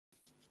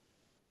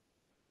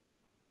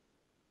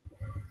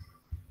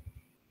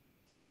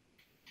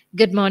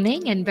Good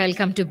morning and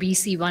welcome to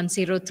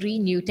BC103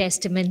 New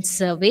Testament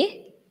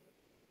Survey.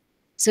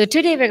 So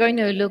today we're going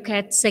to look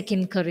at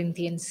 2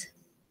 Corinthians.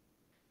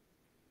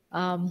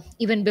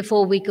 Even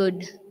before we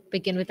could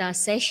begin with our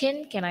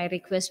session, can I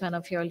request one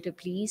of you all to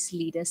please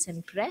lead us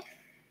in prayer?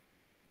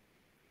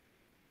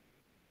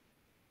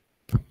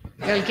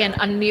 You all can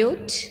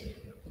unmute.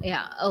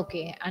 Yeah,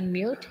 okay,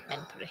 unmute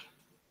and pray.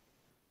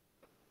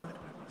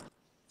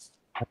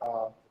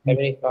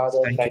 Heavenly Father,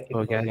 Thank you thank you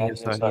for for gathering us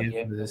gathering all us all here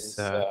here for for this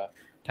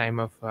this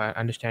time of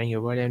understanding your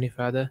word, Heavenly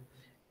Father.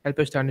 Help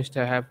us to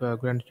understand, have a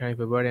good understanding of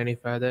your word, Heavenly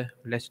Father.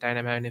 Bless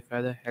Dynam, Heavenly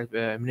Father. Help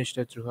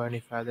minister through her,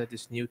 Heavenly Father,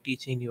 this new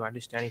teaching, new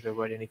understanding of your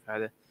word, Heavenly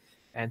Father.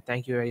 And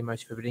thank you very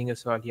much for bringing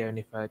us all here,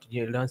 Heavenly Father,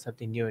 to learn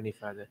something new, Heavenly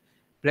Father.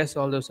 Bless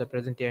all those who are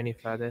present here, Heavenly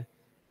Father,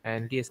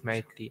 and lead us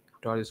mightily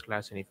to all this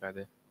class, Heavenly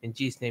Father. In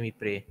Jesus' name we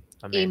pray.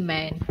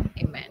 Amen.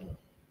 Amen.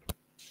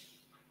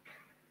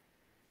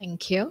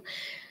 Thank you.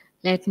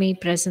 Let me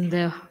present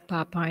the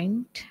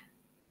PowerPoint.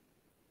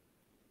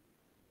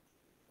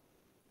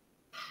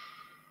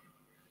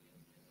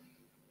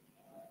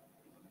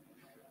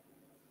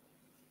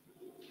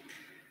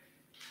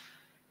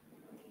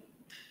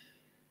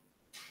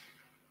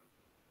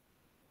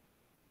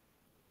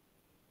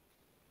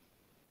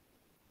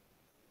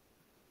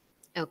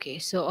 Okay,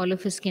 so all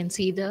of us can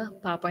see the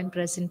PowerPoint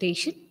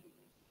presentation.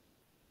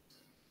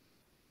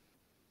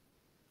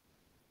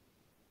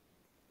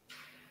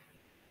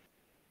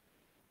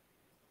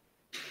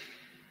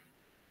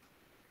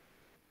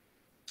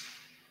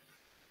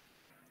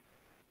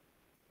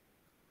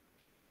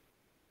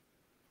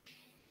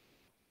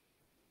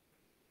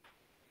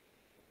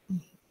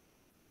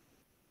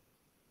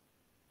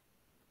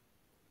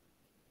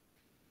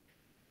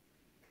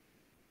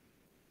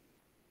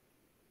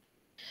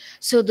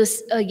 So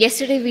this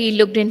yesterday we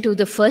looked into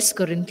the First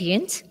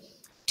Corinthians.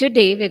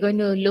 Today we're going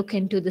to look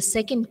into the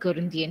Second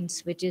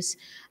Corinthians, which is,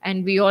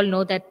 and we all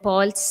know that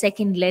Paul's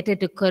second letter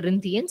to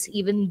Corinthians,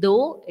 even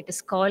though it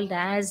is called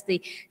as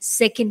the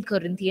Second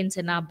Corinthians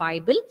in our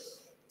Bible,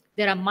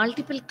 there are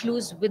multiple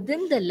clues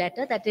within the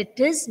letter that it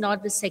is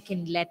not the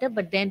second letter,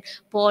 but then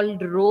Paul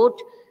wrote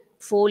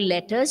four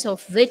letters,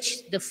 of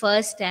which the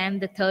first and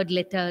the third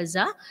letters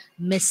are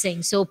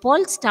missing. So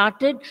Paul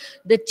started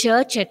the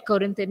church at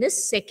Corinth in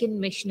his second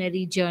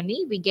missionary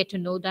journey. We get to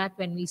know that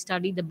when we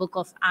study the book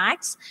of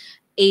Acts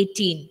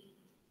 18.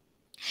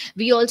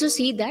 We also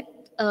see that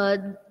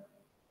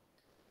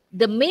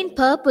the main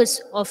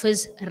purpose of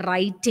his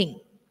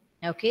writing,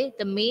 okay,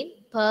 the main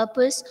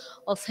purpose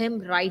of him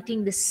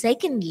writing the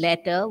second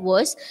letter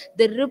was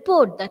the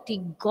report that he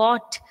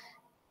got.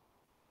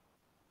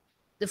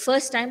 The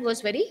first time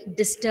was very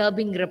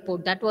disturbing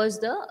report. That was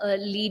the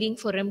leading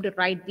for him to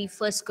write the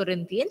First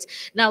Corinthians.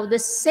 Now the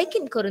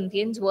Second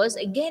Corinthians was,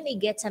 again he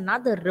gets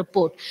another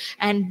report,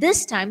 and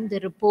this time the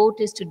report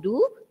is to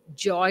do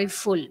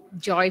joyful.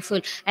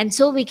 And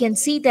so we can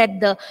see that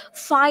the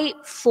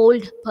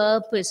five-fold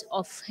purpose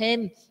of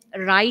him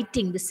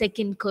writing the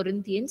Second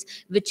Corinthians,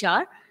 which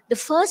are: the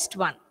first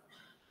one,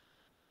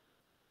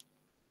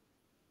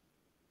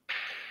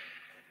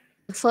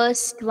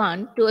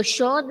 to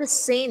assure the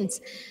saints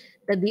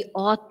that the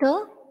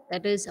author,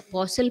 that is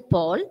Apostle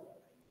Paul,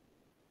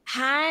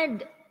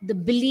 had the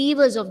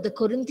believers of the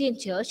Corinthian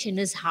church in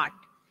his heart,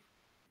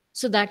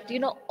 so that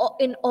in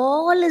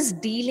all his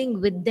dealing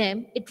with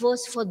them, it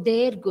was for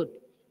their good.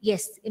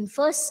 Yes, in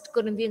First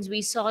Corinthians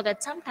we saw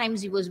that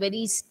sometimes he was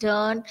very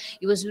stern,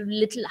 he was a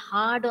little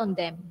hard on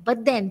them,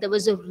 but then there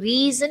was a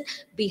reason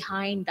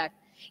behind that.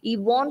 He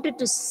wanted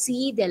to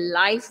see their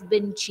life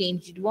been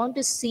changed. He wanted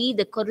to see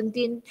the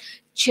Corinthian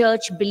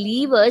church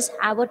believers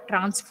have a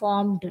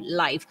transformed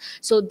life.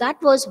 So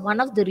that was one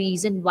of the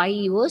reasons why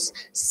he was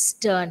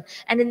stern.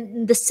 And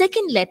in the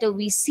second letter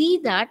we see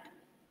that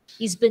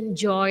he's been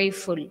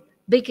joyful,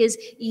 because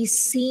he's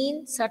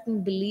seen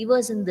certain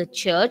believers in the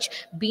church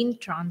being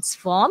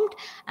transformed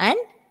and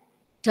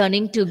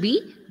turning to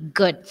be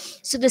good.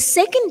 So the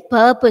second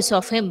purpose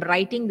of him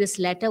writing this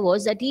letter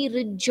was that he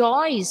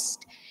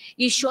rejoiced.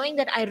 He's showing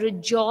that I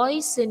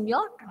rejoice in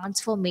your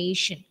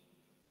transformation,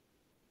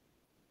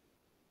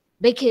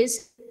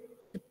 because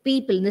the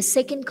people in the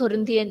second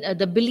Corinthian,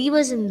 the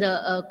believers in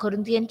the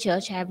Corinthian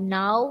church have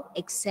now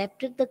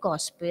accepted the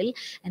gospel,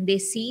 and they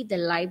see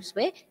their lives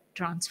were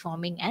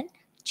transforming and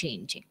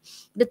changing.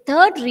 The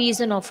third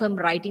reason of him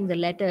writing the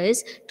letter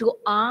is to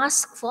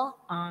ask for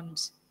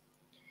alms.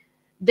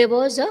 There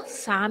was a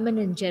famine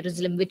in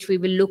Jerusalem, which we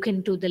will look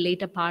into the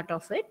later part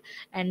of it.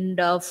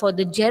 And for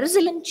the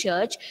Jerusalem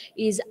church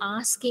is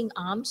asking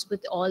alms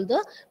with all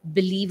the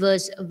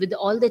believers, with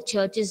all the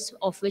churches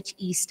of which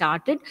he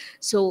started.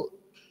 So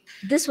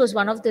this was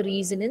one of the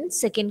reason in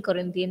Second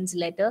Corinthians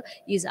letter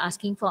is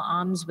asking for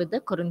alms with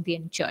the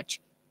Corinthian church.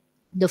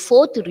 The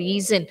fourth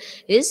reason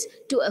is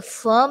to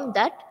affirm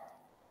that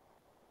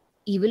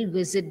he will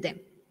visit them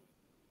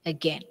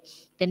again.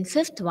 Then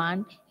fifth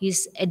one,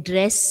 he's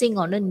addressing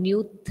on a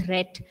new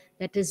threat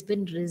that has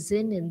been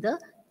risen in the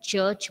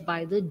church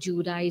by the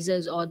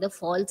Judaizers or the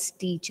false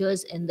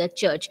teachers in the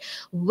church,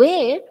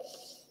 where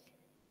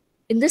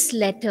In this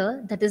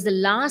letter, that is the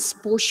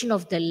last portion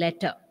of the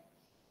letter,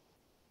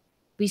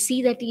 we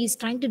see that he is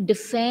trying to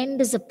defend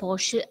his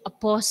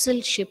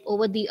apostleship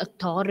over the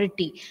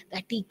authority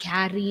that he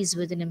carries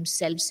within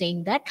himself,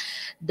 saying that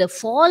the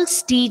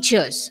false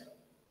teachers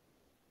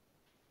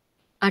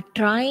are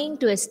trying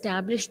to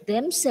establish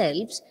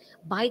themselves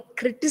by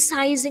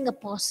criticizing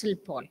Apostle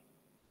Paul.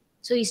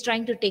 So he's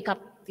trying to take up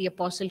the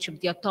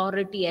apostleship, the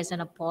authority as an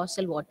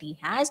apostle, what he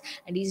has,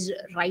 and he's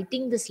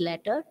writing this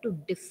letter to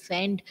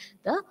defend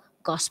the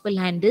gospel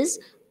and his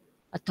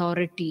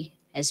authority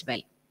as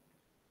well.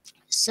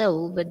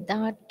 So, with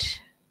that,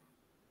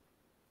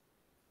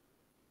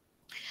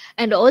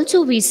 and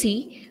also we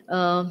see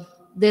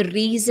the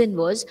reason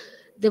was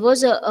there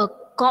was a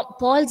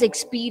Paul's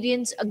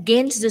experience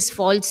against this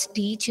false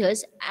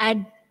teachers,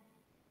 and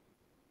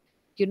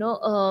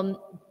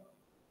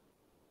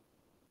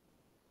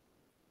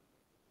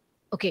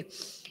okay,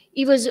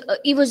 he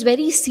was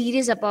very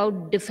serious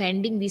about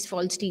defending these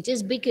false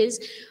teachers, because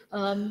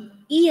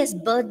he has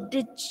birthed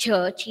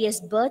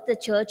the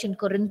church in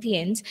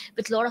Corinthians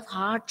with a lot of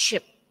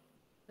hardship,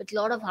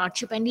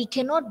 and he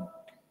cannot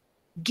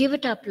give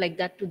it up like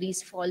that to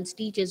these false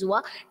teachers who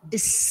are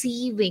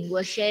deceiving, who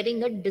are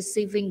sharing a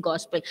deceiving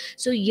gospel.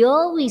 So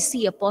here we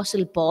see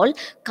Apostle Paul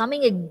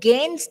coming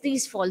against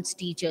these false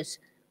teachers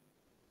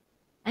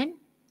and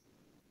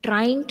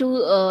trying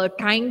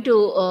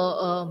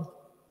to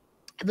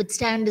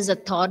withstand his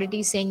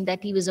authority, saying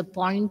that he was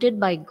appointed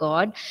by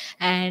God,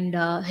 and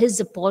his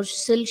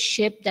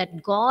apostleship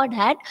that God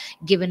had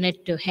given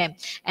it to him.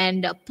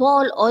 And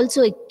Paul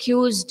also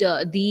accused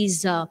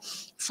these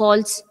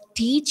false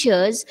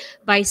teachers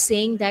by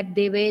saying that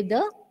they were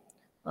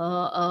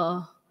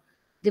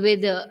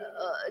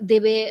they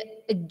were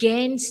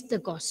against the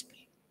gospel.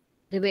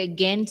 They were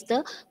against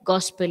the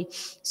gospel.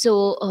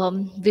 So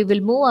we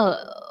will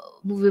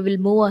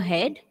move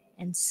ahead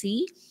and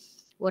see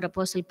what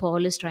Apostle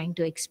Paul is trying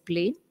to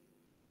explain.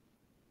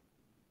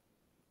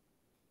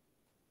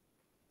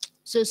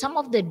 So some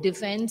of the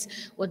defense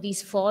what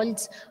these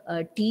false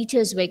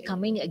teachers were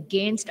coming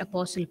against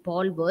Apostle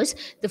Paul was,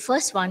 the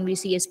first one we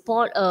see is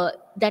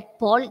that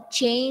Paul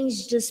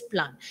changed his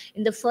plan.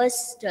 In the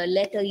first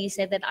letter, he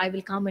said that I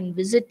will come and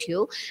visit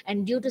you,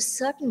 and due to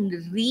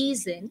certain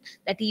reason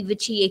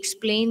which he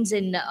explains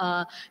in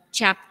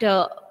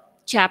chapter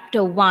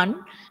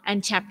 1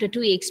 and chapter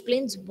 2, he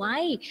explains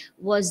why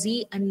was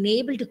he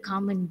unable to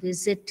come and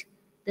visit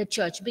the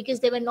church, because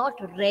they were not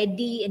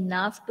ready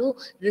enough to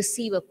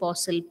receive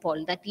Apostle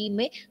Paul, that he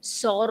may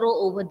sorrow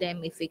over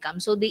them if he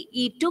comes. So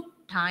he took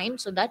time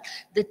so that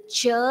the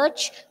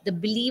church, the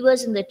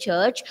believers in the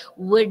church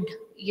would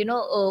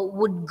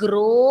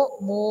grow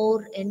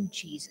more in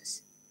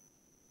Jesus.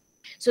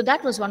 So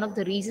that was one of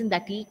the reasons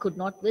that he could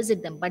not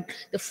visit them. But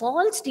the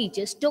false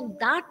teachers took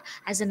that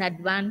as an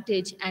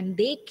advantage, and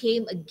they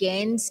came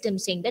against him,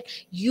 saying that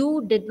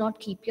you did not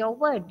keep your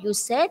word. You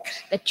said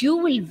that you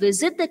will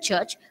visit the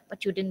church,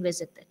 but you didn't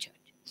visit the church.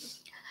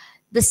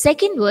 The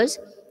second was,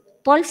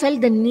 Paul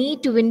felt the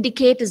need to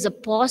vindicate his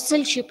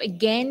apostleship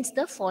against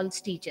the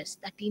false teachers,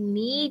 that he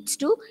needs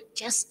to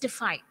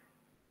justify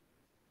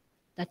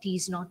that he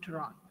is not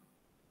wrong.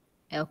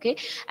 Okay.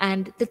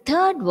 And the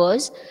third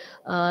was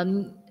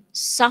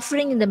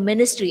suffering in the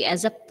ministry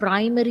as a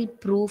primary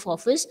proof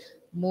of his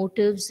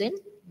motives in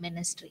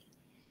ministry.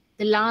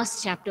 The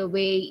last chapter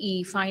where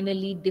he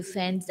finally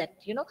defends that,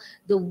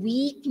 the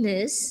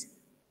weakness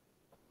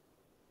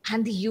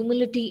and the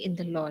humility in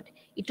the Lord.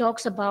 He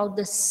talks about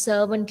the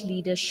servant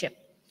leadership.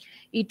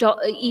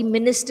 He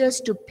ministers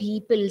to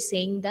people,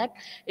 saying that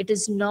it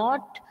is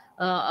not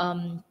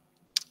the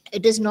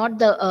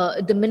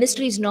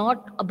ministry is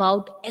not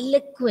about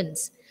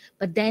eloquence,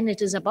 but then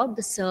it is about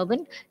the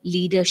servant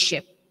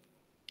leadership.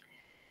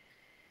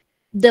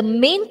 The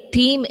main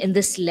theme in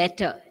this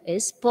letter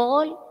is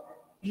Paul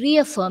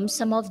reaffirms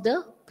some of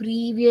the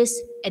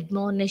previous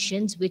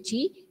admonitions which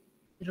he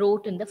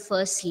wrote in the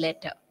first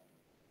letter.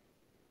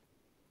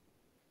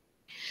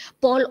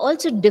 Paul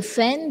also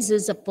defends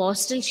his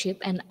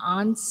apostleship and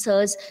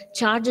answers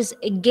charges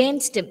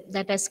against him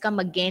that has come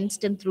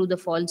against him through the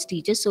false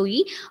teachers. So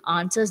he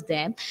answers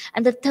them.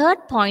 And the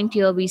third point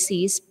here we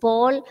see is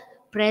Paul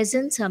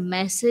presents a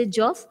message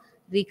of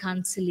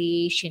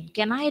reconciliation.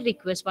 Can I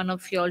request one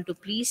of you all to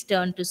please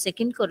turn to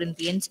 2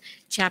 Corinthians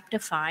chapter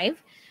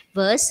 5,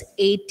 verse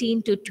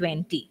 18 to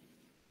 20.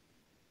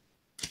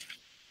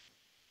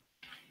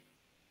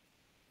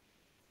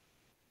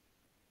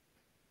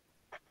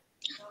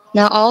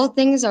 Now all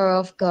things are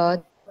of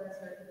God,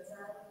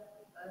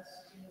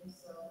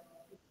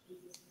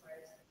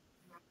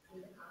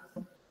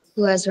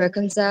 who has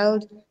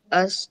reconciled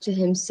us to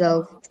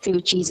himself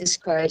through Jesus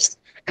Christ,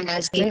 and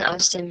has given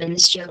us the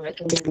ministry of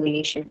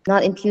reconciliation,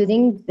 not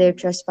imputing their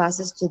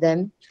trespasses to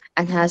them,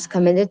 and has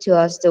committed to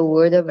us the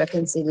word of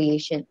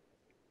reconciliation.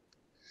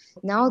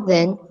 Now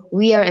then,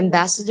 we are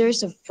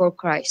ambassadors for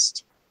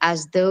Christ,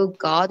 as though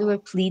God were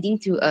pleading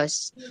through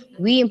us.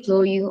 We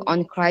implore you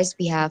on Christ's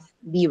behalf,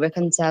 be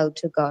reconciled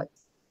to God.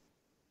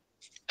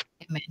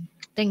 Amen.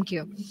 Thank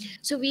you.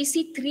 So we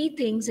see three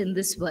things in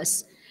this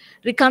verse.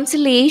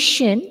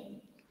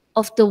 Reconciliation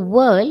of the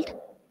world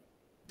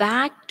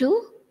back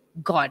to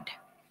God.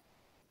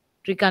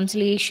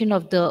 Reconciliation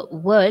of the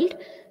world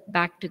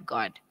back to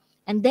God.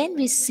 And then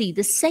we see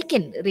the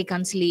second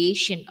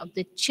reconciliation of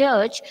the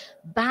church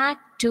back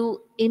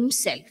to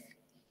himself.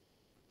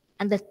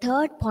 And the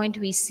third point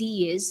we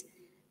see is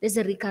there's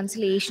a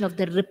reconciliation of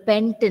the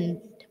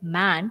repentant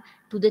man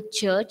to the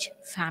church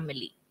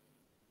family.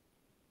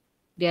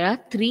 There are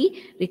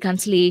three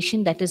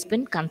reconciliation that has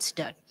been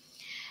considered.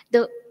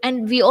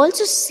 And we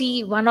also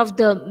see one of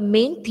the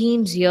main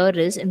themes here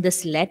is in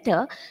this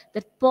letter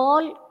that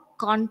Paul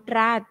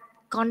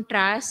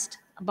contrast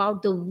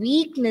about the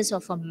weakness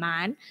of a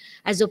man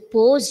as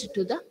opposed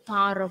to the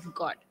power of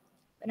God.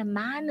 When a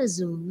man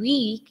is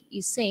weak,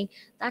 he's saying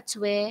that's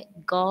where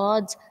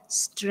God's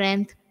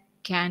strength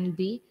can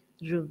be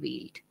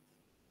revealed.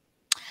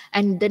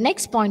 And the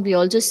next point, we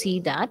also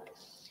see that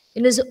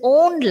in his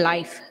own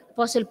life,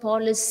 Apostle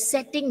Paul is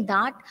setting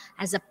that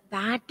as a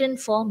pattern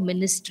for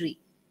ministry.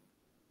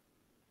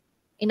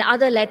 In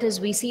other letters,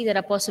 we see that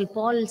Apostle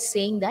Paul is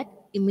saying that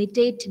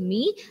imitate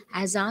me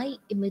as I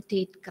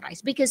imitate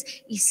Christ, because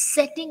he's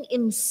setting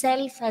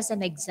himself as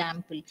an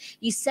example.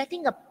 He's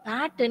setting a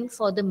pattern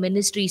for the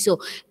ministry. So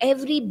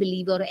every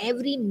believer,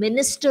 every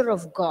minister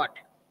of God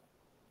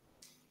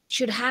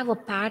should have a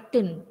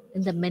pattern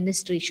in the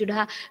ministry,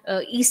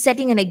 he's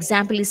setting an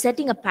example, he's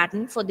setting a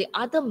pattern for the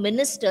other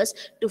ministers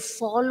to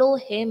follow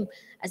him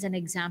as an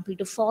example,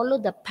 to follow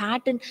the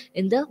pattern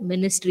in the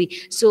ministry.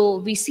 So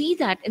we see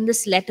that in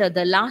this letter,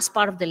 the last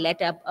part of the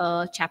letter,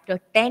 chapter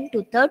 10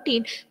 to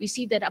 13, we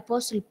see that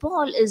Apostle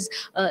Paul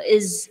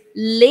is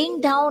laying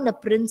down a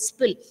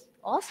principle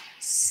of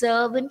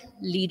servant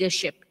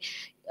leadership.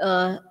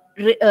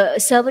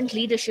 Servant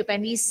leadership,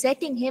 and he's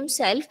setting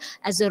himself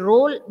as a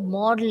role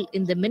model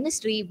in the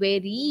ministry,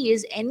 where he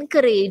is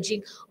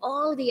encouraging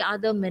all the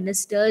other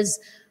ministers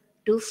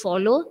to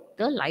follow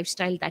the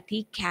lifestyle that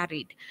he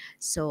carried.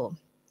 So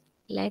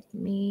let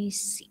me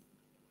see.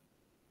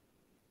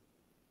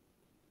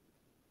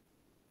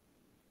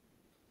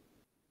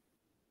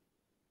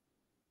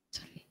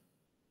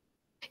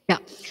 Yeah.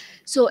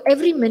 So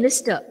every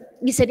minister,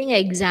 he's setting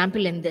an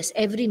example in this.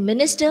 Every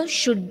minister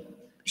should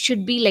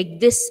be like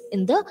this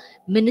in the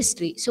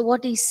ministry. So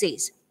what he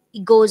says, he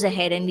goes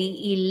ahead and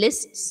he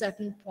lists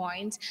certain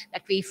points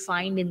that we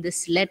find in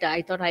this letter.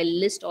 I thought I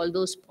list all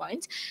those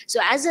points. So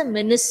as a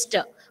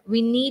minister,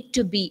 we need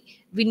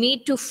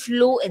to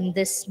flow in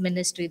this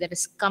ministry, that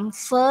is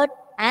comfort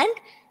and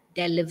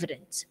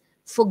deliverance,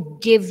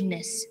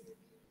 forgiveness.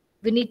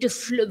 We need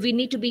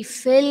to be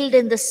filled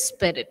in the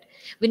Spirit.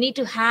 We need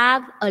to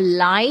have a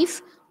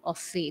life of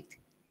faith.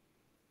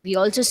 We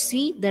also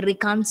see the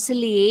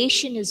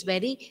reconciliation is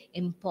very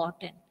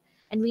important.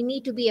 And we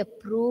need to be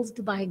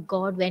approved by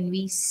God when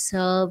we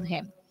serve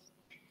him.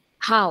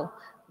 How?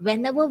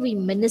 Whenever we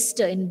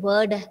minister in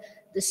word,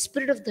 the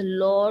Spirit of the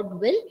Lord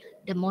will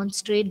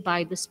demonstrate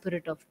by the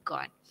Spirit of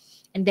God.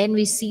 And then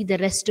we see the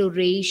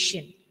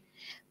restoration.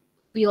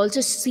 We also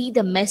see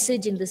the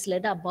message in this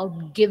letter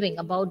about giving,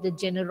 about the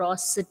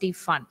generosity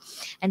fund.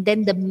 And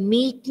then the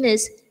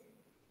meekness,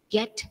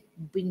 yet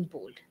being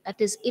bold. That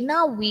is, in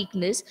our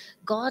weakness,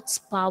 God's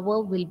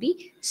power will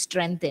be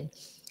strengthened.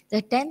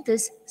 The 10th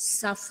is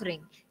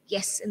suffering.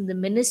 Yes, in the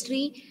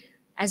ministry,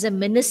 as a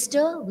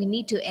minister, we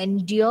need to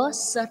endure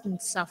certain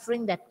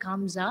suffering that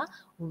comes our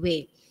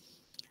way.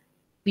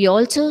 We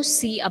also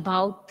see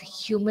about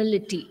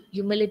humility.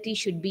 Humility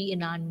should be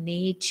in our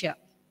nature.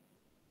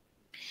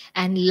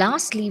 And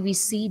lastly, we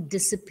see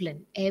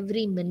discipline.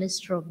 Every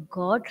minister of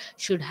God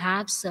should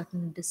have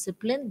certain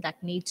discipline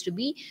that needs to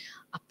be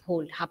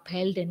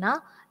upheld in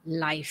our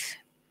life.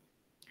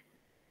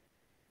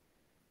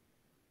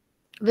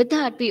 With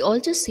that, we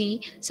also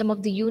see some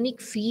of the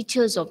unique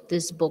features of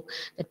this book.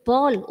 That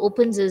Paul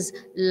opens his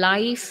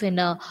life in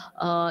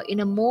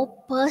a more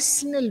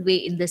personal way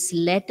in this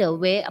letter,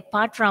 where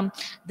apart from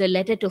the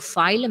letter to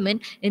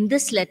Philemon, in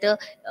this letter,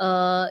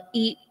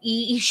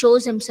 he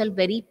shows himself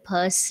very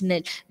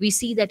personal. We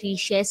see that he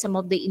shares some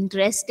of the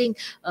interesting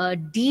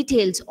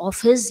details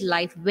of his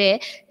life, where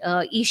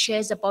he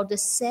shares about the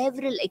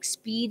several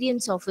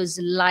experience of his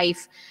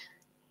life,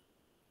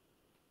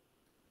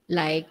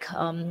 like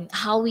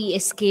how he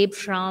escaped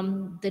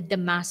from the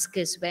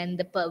Damascus when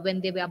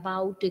they were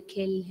about to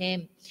kill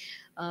him,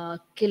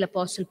 kill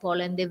Apostle Paul,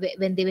 and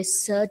when they were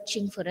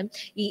searching for him,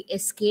 he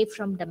escaped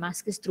from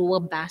Damascus through a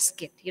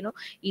basket.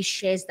 He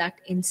shares that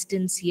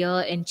instance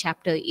here in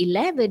chapter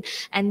 11,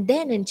 and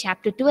then in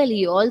chapter 12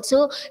 he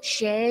also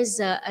shares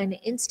an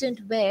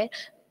instant where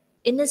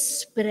in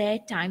his prayer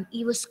time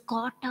he was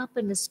caught up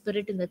in the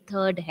spirit in the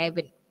third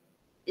heaven.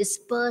 His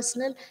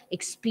personal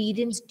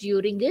experience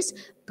during his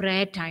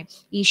prayer time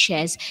he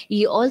shares.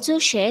 He also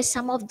shares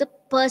some of the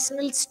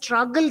personal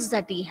struggles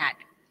that he had.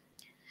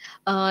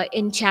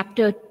 In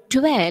chapter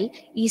 12,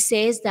 he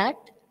says that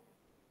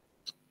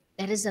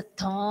there is a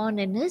thorn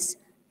in his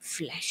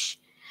flesh.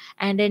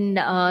 And in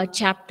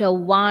chapter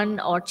 1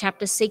 or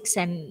chapter 6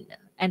 and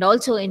And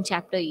also in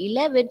chapter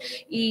 11,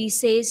 he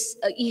says,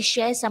 he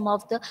shares some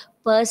of the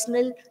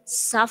personal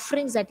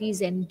sufferings that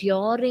he's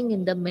enduring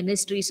in the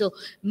ministry. So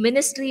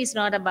ministry is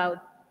not about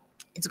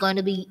it's going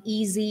to be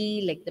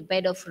easy like the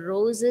bed of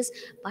roses,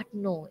 but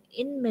no,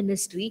 in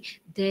ministry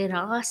there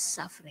are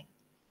suffering.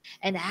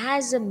 And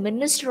as a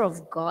minister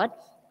of God,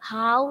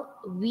 how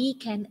we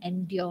can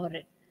endure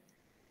it.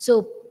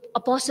 So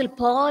Apostle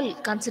Paul,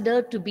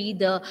 considered to be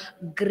the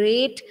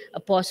great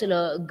apostle,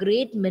 a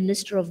great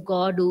minister of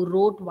God who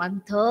wrote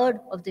 1/3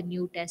 of the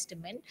New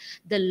Testament,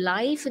 the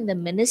life in the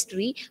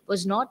ministry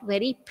was not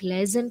very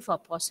pleasant for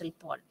Apostle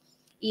Paul.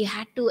 He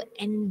had to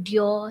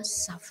endure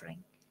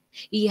suffering.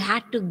 He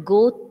had to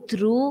go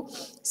through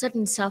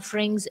certain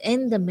sufferings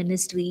in the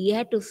ministry. He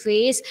had to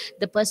face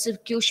the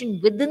persecution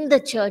within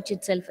the church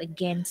itself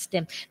against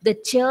him. The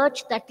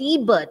church that he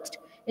birthed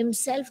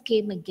himself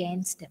came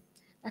against him.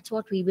 That's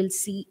what we will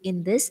see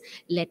in this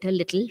letter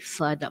little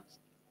further.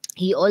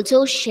 He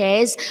also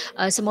shares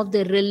some of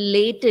the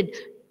related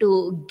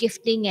to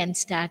gifting and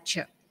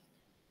stature.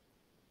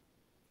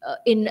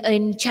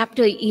 In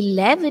chapter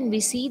 11, we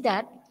see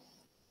that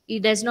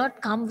he does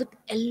not come with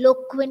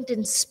eloquent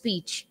in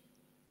speech.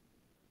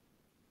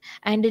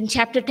 And in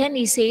chapter 10,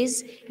 he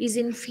says he's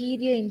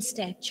inferior in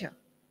stature,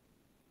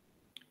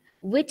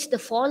 which the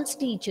false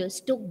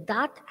teachers took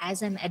that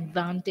as an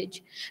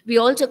advantage.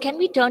 Can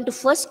we turn to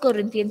 1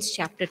 Corinthians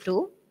chapter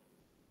 2?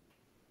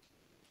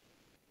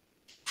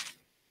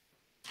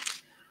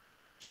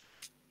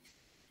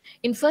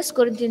 In 1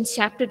 Corinthians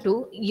chapter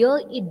 2,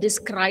 here it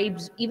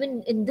describes,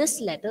 even in this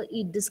letter,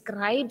 it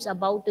describes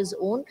about his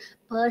own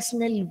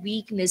personal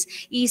weakness.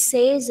 He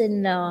says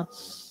in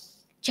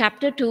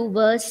chapter 2,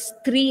 verse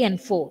 3 and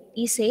 4,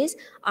 he says,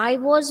 I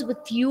was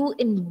with you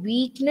in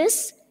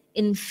weakness,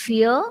 in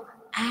fear,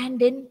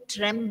 and in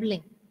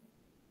trembling.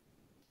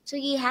 So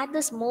he had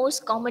this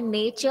most common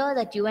nature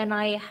that you and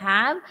I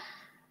have.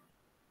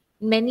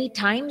 Many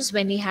times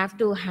when you have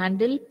to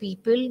handle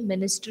people,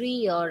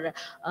 ministry, or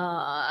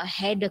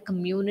head a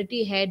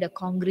community, head a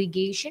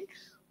congregation,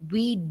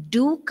 we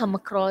do come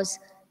across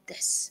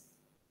this.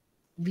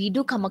 We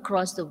do come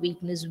across the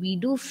weakness. We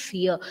do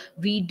fear.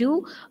 We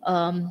do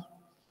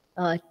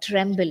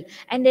tremble.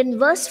 And in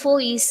verse 4,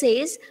 he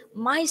says,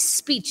 my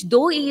speech,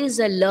 though he is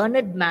a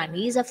learned man,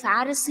 he is a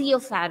Pharisee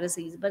of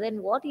Pharisees, but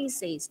then what he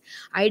says,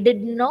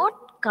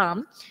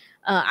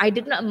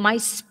 my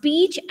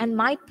speech and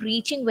my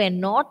preaching were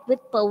not with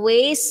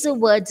persuasive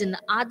words. In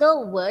other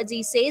words,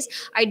 he says,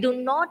 I do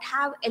not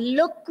have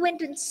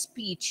eloquent in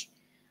speech.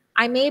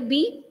 I may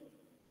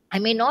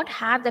not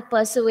have the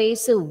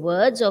persuasive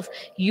words of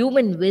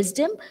human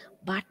wisdom,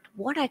 but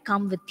what I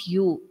come with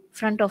you,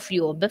 front of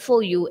you, or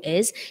before you,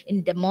 is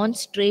in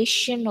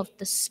demonstration of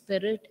the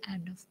Spirit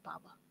and of power.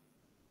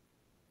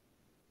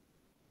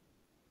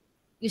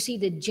 You see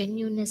the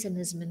genuineness in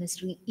his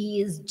ministry. He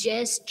is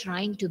just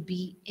trying to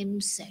be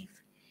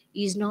himself.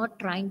 He is not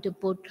trying to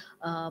put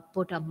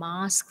a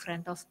mask in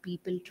front of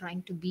people,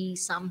 trying to be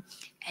some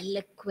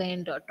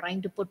eloquent or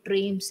trying to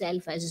portray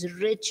himself as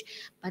rich.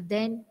 But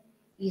then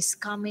he is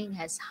coming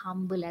as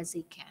humble as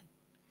he can,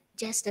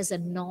 just as a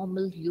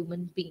normal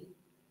human being.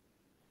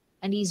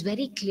 And he's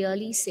very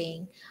clearly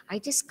saying, I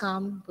just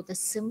come with the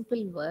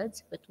simple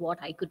words, with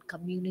what I could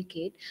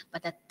communicate.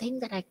 But the thing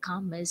that I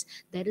come is,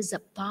 there is a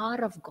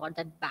power of God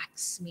that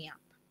backs me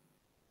up.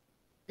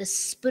 The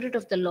Spirit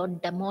of the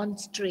Lord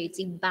demonstrates,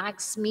 He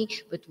backs me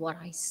with what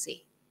I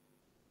say.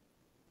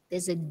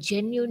 There's a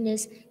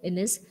genuineness in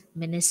his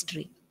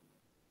ministry.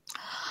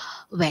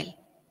 Well,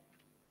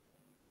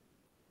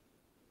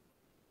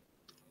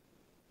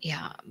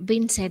 yeah,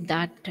 being said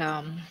that,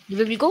 we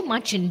will go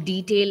much in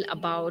detail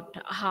about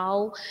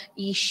how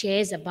he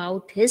shares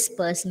about his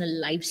personal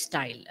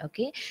lifestyle.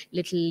 Okay,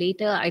 little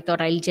later, I thought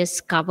I'll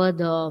just cover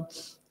the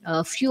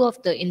few of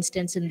the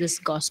instances in this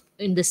gospel,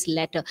 in this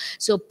letter.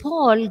 So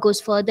Paul goes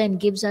further and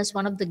gives us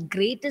one of the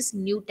greatest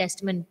New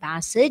Testament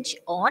passage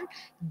on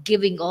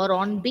giving, or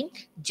on being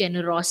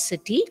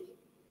generosity.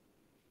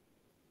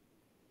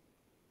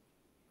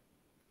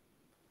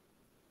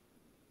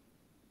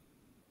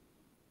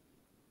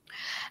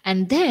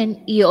 And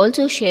then he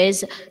also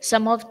shares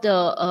some of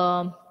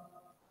the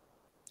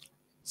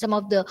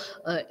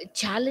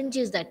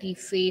challenges that he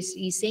faced.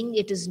 He's saying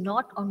it is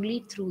not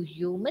only through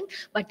human,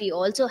 but he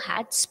also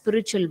had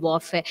spiritual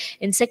warfare.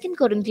 In 2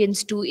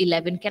 Corinthians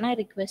 2:11, can I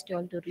request you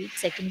all to read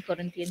 2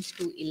 Corinthians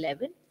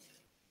 2:11?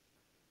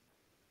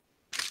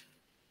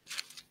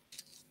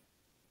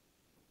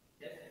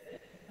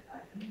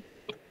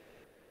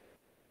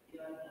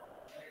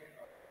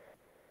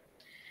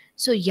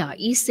 So yeah,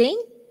 he's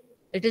saying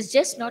it is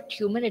just not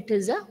human, it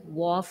is a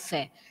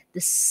warfare. The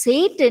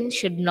Satan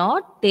should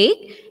not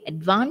take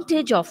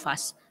advantage of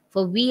us,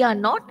 for we are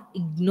not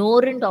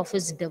ignorant of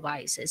his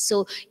devices.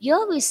 So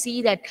here we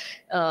see that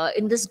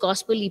in this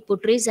gospel, he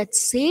portrays that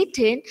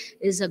Satan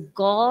is a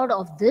god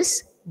of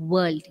this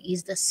world.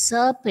 He's the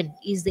serpent,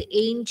 he's the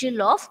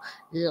angel of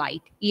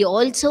light. He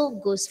also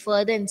goes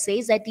further and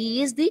says that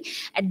he is the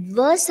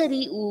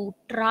adversary who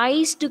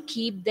tries to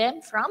keep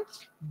them from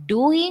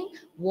doing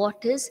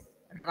what is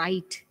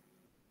right.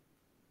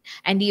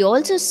 And he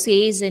also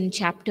says in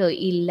chapter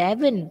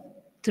 11:3,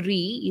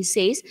 he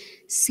says,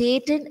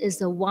 Satan is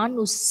the one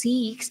who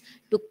seeks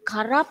to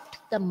corrupt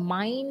the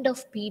mind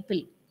of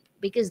people.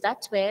 Because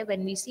that's where,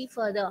 when we see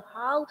further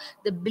how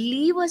the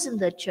believers in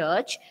the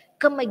church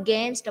come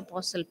against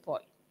Apostle Paul.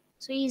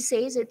 So he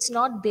says it's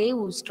not they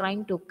who's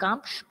trying to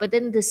come, but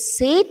then the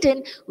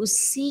Satan who's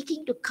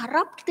seeking to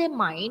corrupt their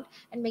mind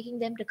and making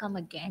them to come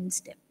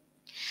against him.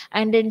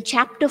 And in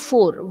chapter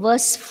 4,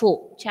 verse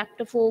 4,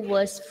 chapter 4,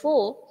 verse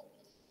 4,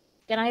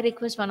 can I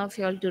request one of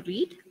you all to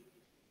read?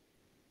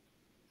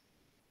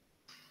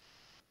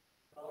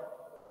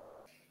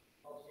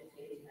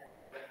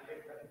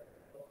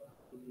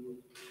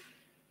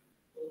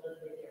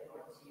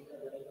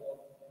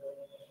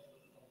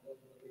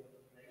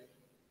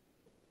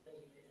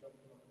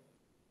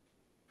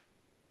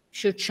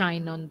 Should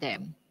shine on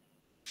them.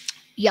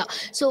 Yeah,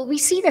 so we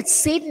see that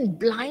Satan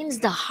blinds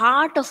the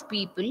heart of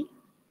people,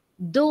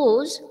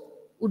 those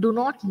who do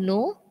not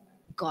know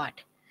God.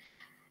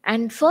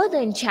 And further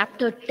in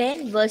chapter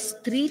 10, verse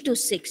 3 to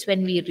 6,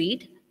 when we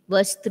read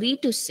verse 3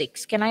 to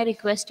 6, can I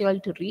request you all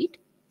to read?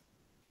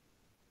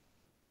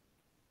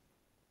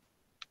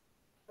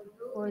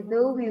 For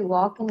though we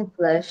walk in the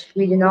flesh,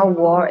 we do not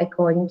war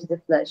according to the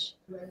flesh.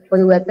 For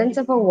the weapons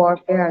of our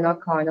warfare are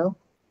not carnal,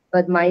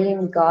 but mighty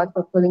in God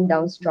for pulling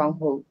down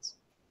strongholds,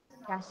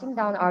 casting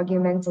down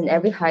arguments and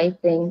every high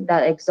thing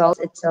that exalts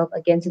itself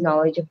against the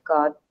knowledge of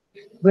God,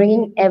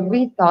 bringing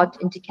every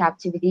thought into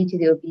captivity to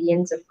the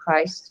obedience of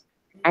Christ,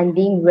 and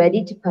being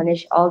ready to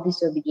punish all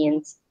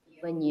disobedience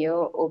when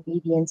your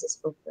obedience is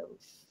fulfilled.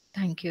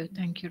 Thank you.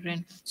 Thank you,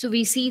 Ren. So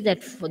we see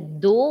that for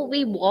though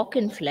we walk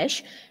in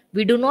flesh,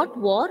 we do not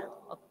war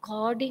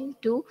according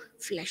to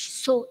flesh.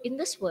 So in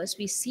this verse,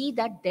 we see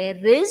that there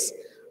is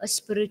a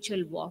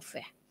spiritual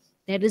warfare.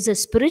 There is a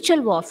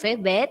spiritual warfare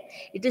where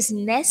it is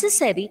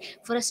necessary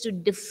for us to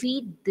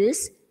defeat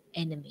this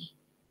enemy.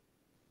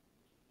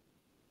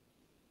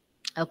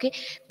 Okay,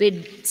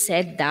 we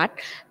said that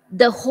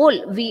the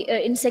whole, we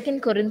in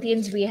Second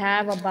Corinthians we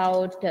have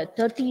about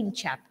 13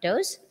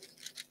 chapters.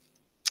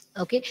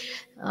 Okay,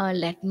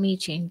 let me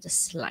change the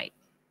slide.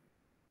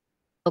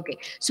 Okay,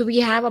 so we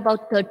have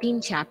about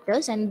 13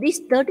 chapters, and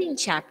these 13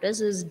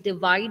 chapters is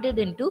divided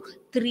into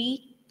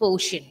 3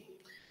 portions.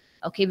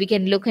 Okay, we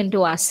can look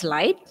into our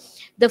slide.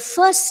 The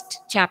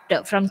first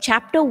chapter, from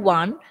chapter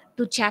 1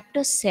 to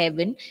chapter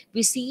 7,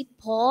 we see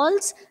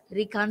Paul's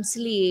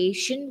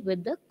reconciliation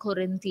with the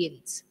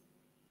Corinthians.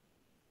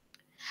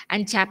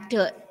 And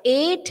chapter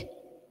 8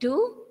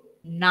 to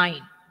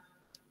 9,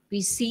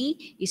 we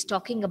see he's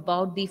talking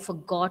about the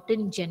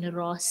forgotten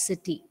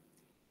generosity.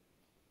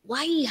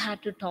 Why he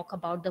had to talk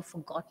about the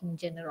forgotten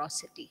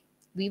generosity?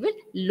 We will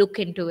look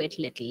into it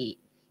little,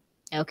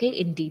 okay,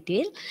 in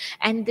detail.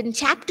 And then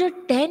chapter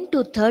 10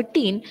 to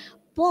 13,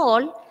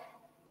 Paul's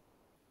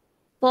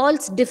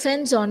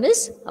defense on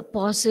his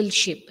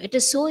apostleship. It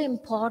is so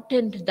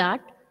important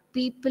that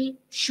people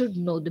should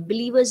know, the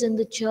believers in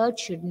the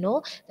church should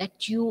know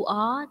that you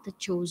are the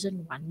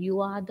chosen one,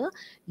 you are the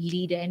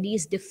leader, and he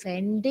is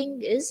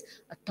defending his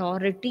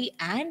authority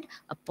and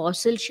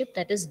apostleship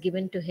that is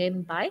given to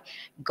him by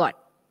God.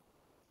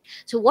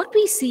 So what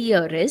we see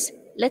here is,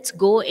 let's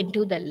go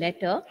into the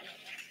letter.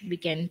 We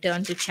can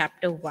turn to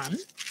chapter 1.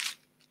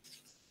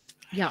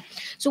 Yeah.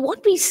 So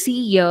what we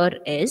see here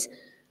is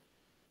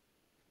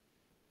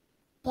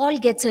Paul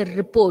gets a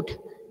report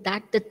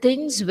that the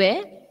things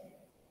were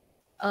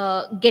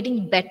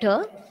getting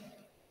better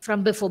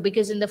from before,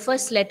 because in the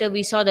first letter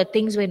we saw that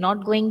things were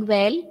not going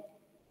well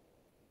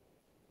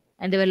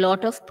and there were a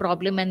lot of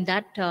problem, and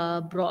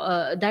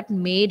that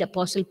made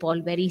Apostle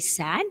Paul very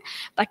sad.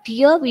 But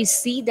here we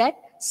see that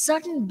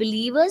certain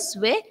believers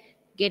were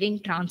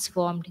getting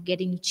transformed,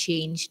 getting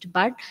changed,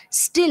 but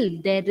still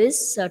there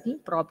is certain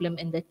problem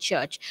in the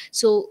church.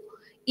 So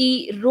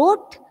he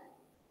wrote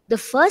the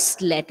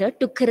first letter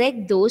to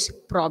correct those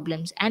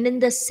problems, and in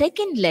the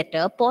second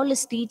letter Paul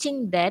is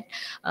teaching that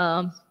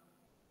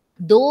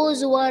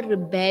those who are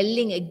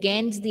rebelling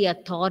against the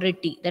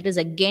authority, that is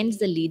against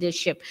the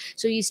leadership,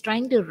 so he's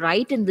trying to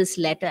write in this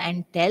letter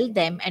and tell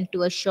them and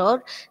to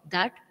assure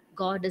that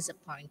God has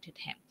appointed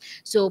him.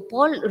 So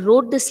Paul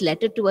wrote this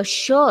letter to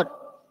assure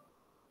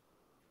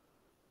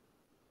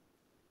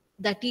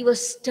that he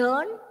was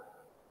stern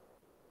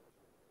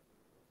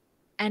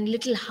and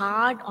little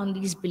hard on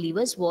these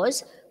believers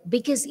was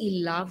because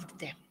he loved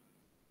them.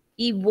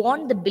 He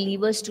wants the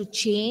believers to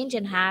change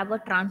and have a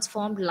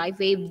transformed life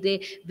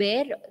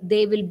where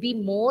they will be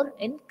more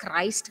in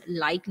Christ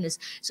likeness.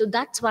 So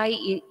that's why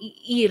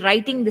he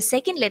writing the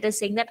second letter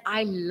saying that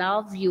I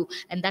love you.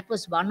 And that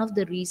was one of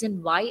the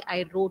reasons why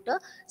I wrote a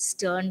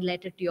stern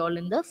letter to you all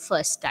in the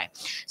first time.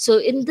 So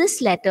in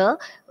this letter,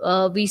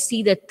 we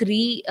see the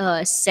 3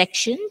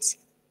 sections.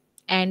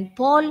 And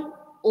Paul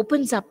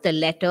opens up the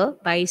letter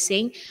by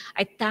saying,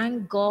 I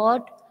thank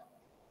God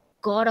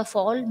of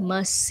all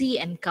mercy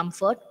and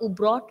comfort, who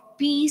brought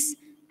peace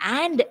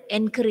and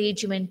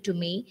encouragement to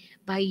me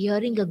by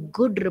hearing a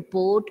good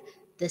report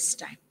this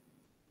time.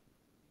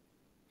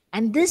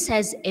 And this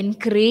has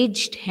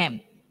encouraged him.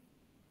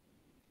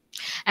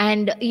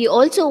 And he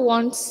also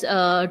wants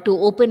to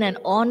open an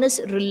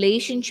honest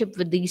relationship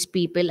with these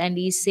people. And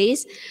he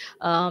says,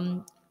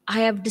 I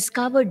have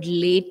discovered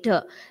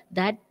later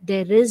that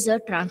there is a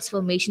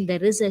transformation,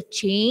 there is a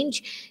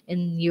change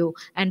in you.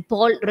 And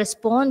Paul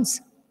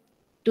responds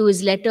to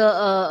his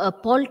letter.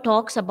 Paul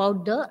talks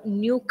about the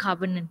new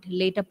covenant.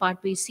 Later part,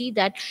 we see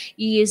that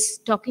he is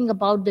talking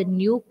about the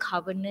new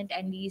covenant,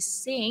 and he is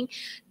saying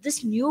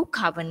this new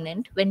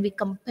covenant, when we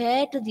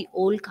compare to the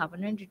old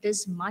covenant, it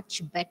is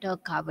much better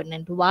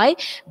covenant. Why?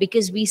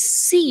 Because we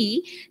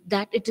see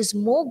that it is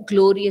more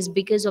glorious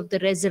because of the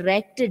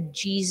resurrected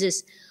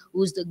Jesus,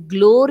 who's the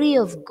glory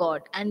of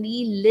God, and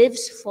he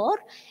lives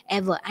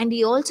forever. And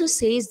he also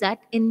says that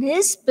in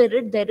his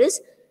spirit there is,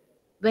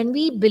 when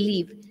we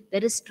believe,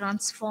 there is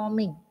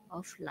transforming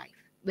of life.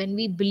 When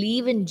we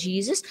believe in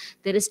Jesus,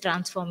 there is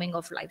transforming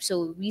of life.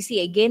 So we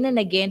see again and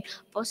again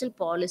Apostle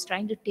Paul is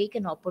trying to take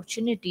an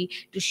opportunity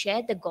to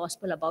share the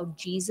gospel about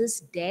Jesus'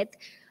 death,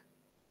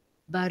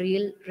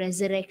 burial,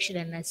 resurrection,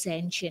 and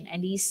ascension.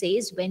 And he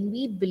says when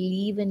we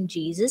believe in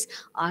Jesus,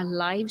 our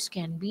lives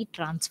can be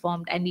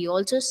transformed. And he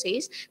also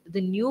says that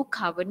the new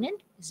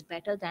covenant is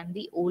better than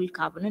the old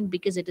covenant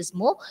because it is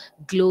more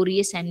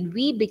glorious, and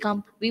we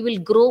will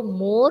grow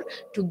more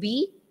to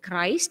be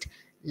Christ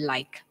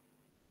like.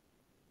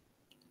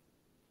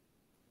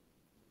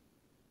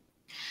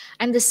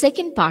 And the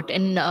second part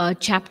in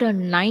chapter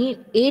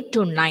 9, 8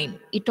 to 9,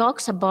 it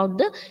talks about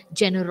the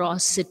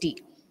generosity.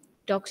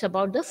 Talks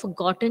about the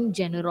forgotten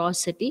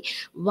generosity.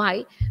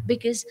 Why?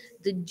 Because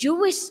the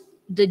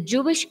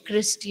Jewish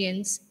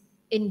Christians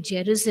in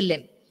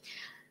Jerusalem,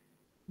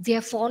 they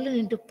have fallen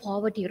into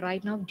poverty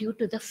right now due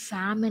to the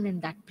famine in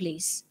that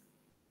place.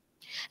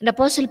 And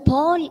Apostle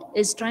Paul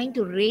is trying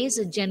to raise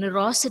a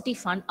generosity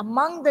fund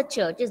among the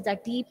churches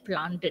that he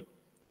planted.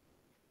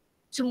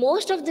 So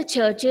most of the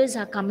churches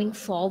are coming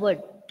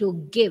forward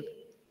to give,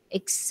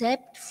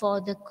 except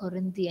for the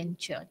Corinthian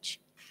church.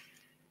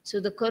 So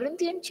the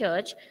Corinthian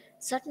church,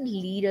 certain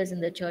leaders in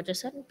the church, or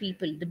certain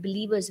people, the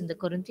believers in the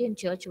Corinthian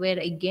church, were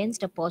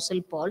against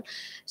Apostle Paul.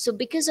 So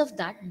because of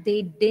that,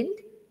 they didn't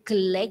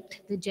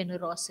collect the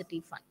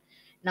generosity fund.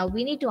 Now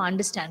we need to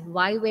understand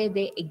why were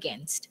they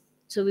against.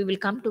 So we will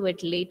come to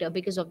it later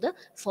because of the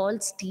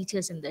false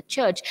teachers in the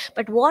church.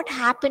 But what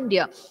happened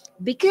here?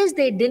 Because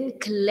they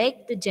didn't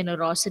collect the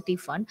generosity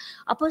fund,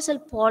 Apostle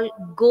Paul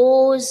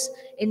goes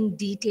in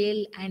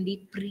detail and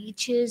he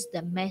preaches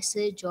the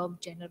message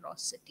of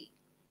generosity.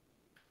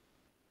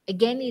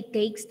 Again, he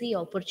takes the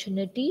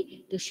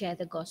opportunity to share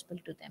the gospel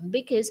to them,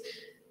 because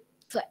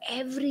for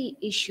every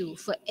issue,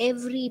 for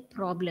every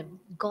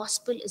problem,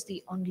 gospel is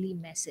the only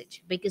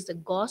message, because the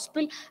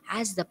gospel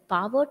has the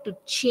power to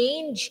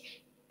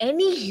change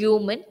any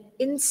human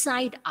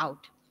inside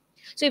out.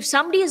 So if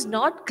somebody has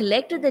not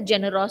collected the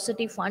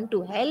generosity fund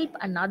to help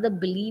another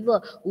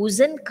believer who's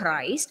in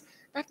Christ,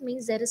 that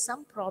means there is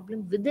some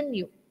problem within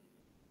you.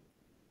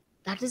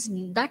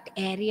 That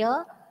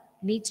area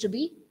needs to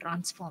be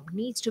transformed,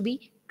 needs to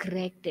be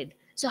corrected.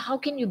 So how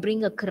can you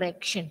bring a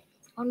correction?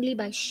 Only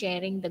by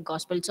sharing the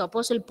gospel. So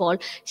Apostle Paul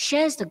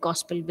shares the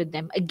gospel with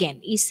them. Again,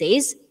 he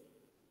says,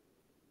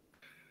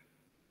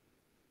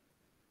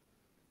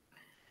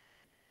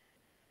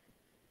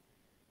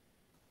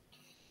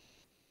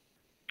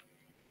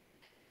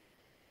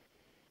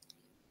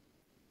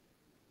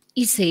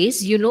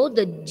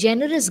 the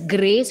generous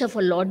grace of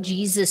our Lord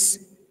Jesus,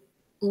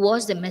 who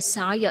was the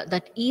Messiah,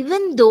 that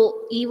even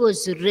though he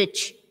was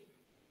rich,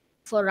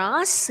 for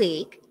our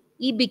sake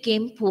he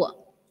became poor,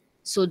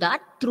 so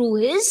that through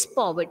his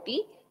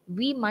poverty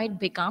we might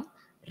become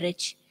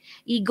rich.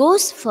 He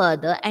goes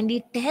further and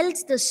he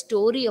tells the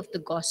story of the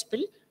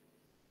gospel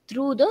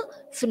through the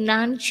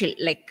financial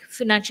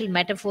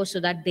metaphor,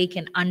 so that they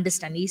can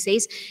understand. He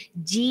says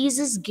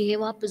Jesus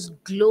gave up his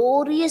wealth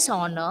glorious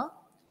honor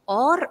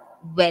or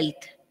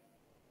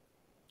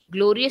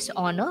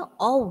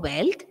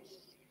wealth,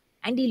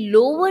 and he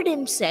lowered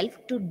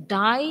himself to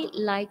die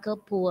like a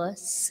poor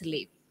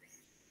slave.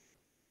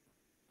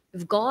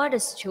 If God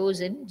has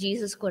chosen,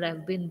 Jesus could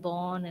have been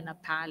born in a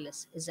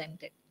palace,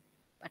 isn't it?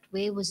 But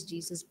where was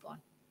Jesus born?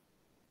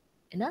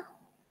 In a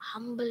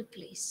humble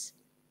place.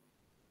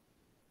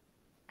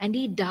 And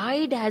he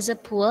died as a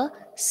poor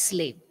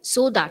slave,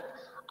 so that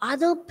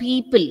other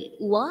people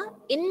who are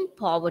in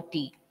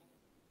poverty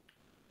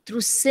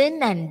through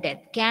sin and death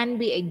can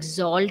be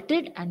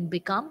exalted and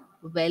become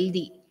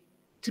wealthy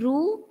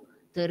through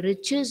the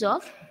riches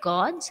of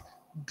God's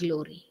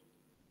glory.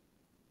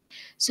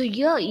 So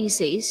here he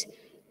says,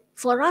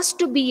 for us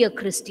to be a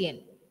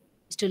Christian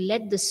is to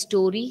let the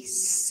story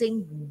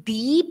sink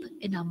deep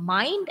in our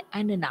mind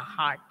and in our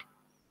heart.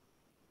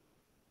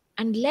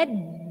 And let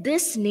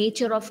this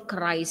nature of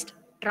Christ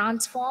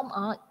transform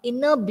our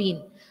inner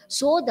being,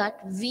 so that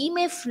we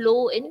may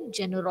flow in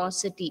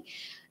generosity.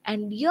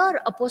 And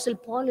here Apostle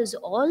Paul is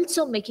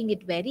also making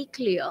it very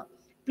clear,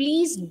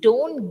 please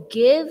don't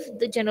give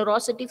the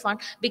generosity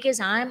fund because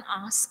I am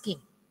asking.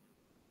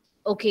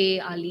 Okay,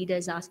 our leader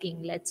is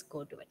asking, let's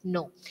go to it.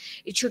 No,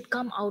 it should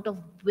come out of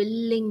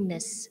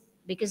willingness.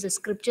 because the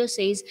scripture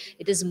says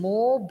it is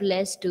more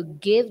blessed to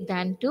give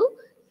than to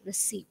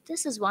receive.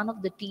 This is one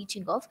of the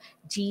teaching of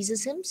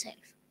Jesus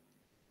himself.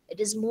 It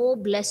is more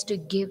blessed to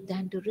give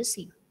than to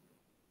receive.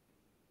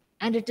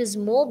 And it is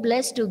more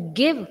blessed to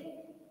give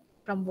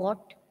from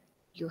what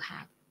you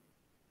have.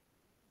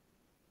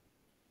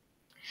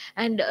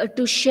 And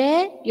to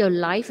share your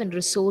life and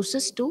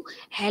resources to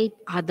help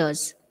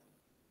others.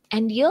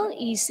 And here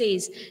he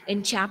says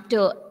in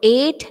chapter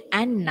 8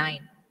 and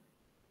 9,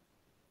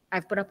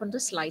 I've put up on the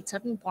slide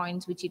certain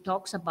points which he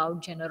talks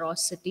about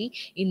generosity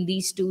in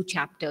these two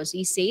chapters.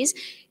 He says,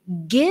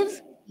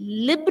 give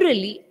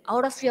liberally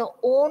out of your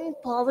own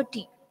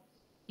poverty.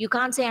 You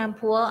can't say, I'm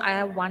poor, I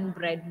have one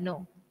bread.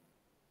 No.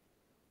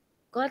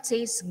 God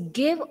says,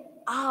 give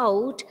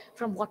out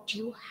from what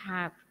you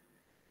have.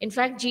 In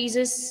fact,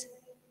 Jesus,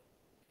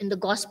 in the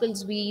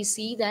Gospels, we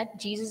see that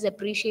Jesus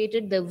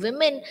appreciated the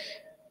women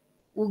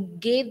who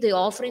gave the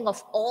offering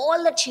of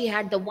all that she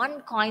had. The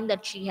one coin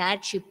that she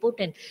had, she put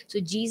in. So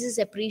Jesus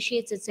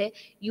appreciates it, say,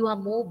 you are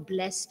more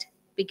blessed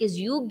because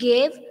you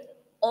gave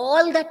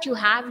all that you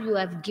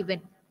have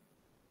given.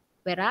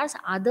 Whereas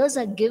others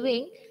are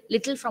giving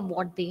little from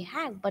what they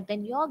have, but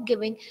then you're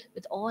giving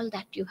with all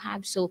that you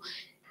have. So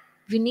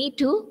we need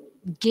to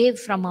give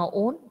from our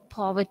own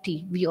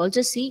poverty. We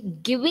also see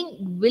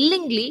giving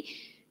willingly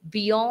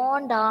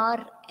beyond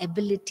our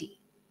ability.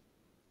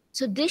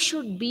 So this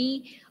should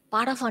be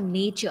part of our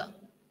nature.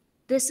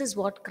 This is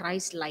what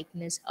Christ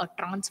likeness, a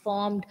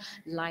transformed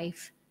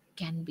life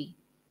can be,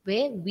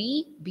 where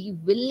we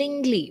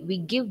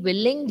give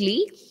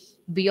willingly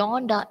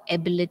beyond our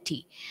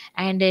ability.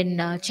 And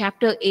in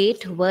chapter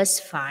 8 verse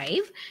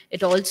 5,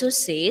 it also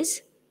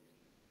says,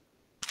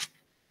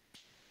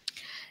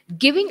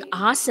 giving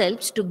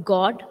ourselves to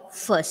God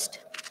first.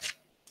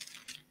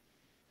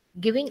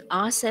 Giving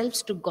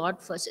ourselves to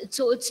God first.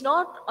 So it's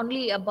not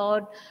only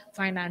about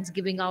finance,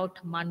 giving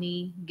out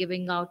money,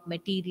 giving out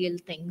material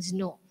things.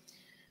 No.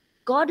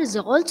 God is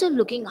also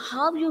looking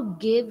how you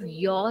give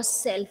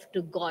yourself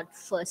to God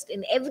first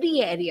in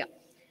every area.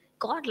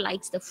 God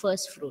likes the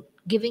first fruit.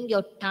 Giving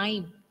your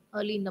time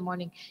early in the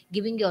morning,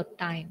 giving your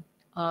time,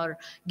 or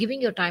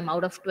giving your time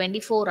out of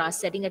 24 hours,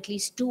 setting at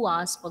least 2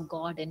 hours for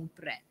God in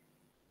prayer.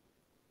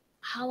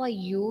 How are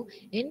you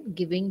in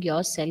giving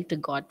yourself to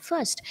God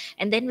first?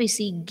 And then we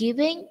see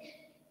giving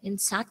in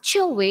such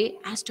a way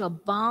as to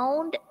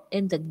abound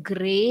in the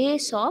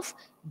grace of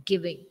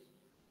giving.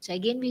 So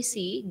again, we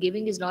see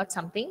giving is not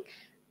something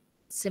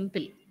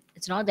simple.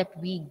 It's not that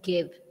we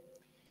give.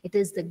 It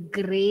is the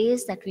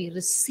grace that we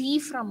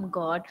receive from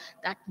God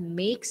that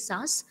makes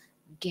us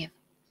give.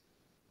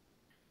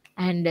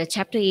 And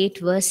chapter 8,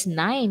 verse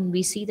 9,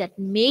 we see that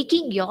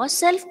making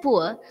yourself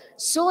poor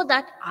so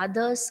that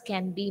others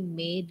can be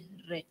made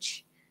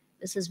rich.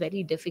 This is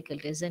very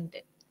difficult, isn't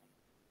it?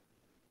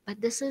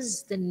 But this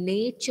is the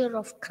nature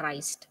of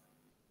Christ,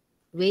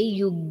 where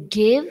you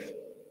give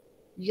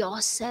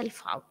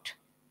yourself out.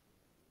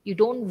 You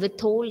don't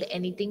withhold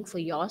anything for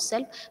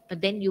yourself,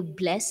 but then you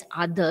bless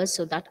others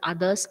so that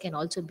others can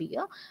also be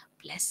a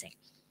blessing.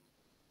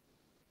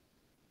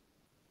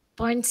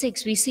 Point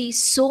 6, we see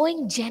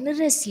sowing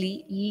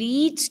generously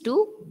leads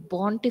to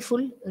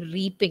bountiful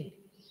reaping.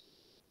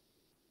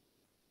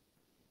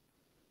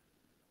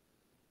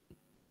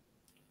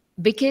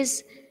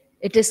 Because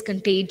it is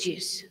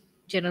contagious.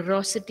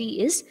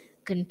 Generosity is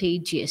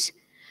contagious.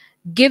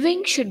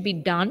 Giving should be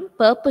done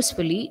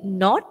purposefully,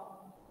 not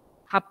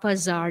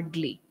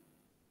haphazardly.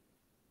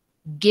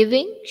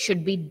 Giving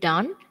should be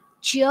done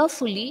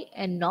cheerfully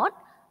and not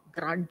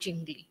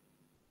grudgingly.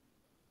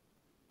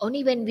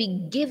 Only when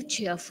we give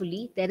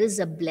cheerfully, there is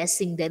a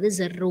blessing, there is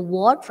a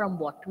reward from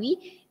what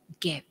we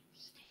give.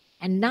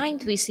 And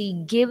ninth, we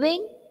see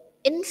giving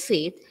in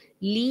faith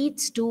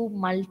leads to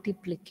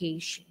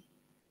multiplication.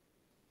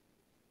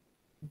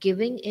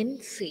 Giving in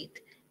faith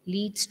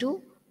leads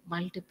to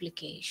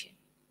multiplication.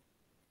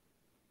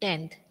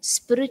 10th,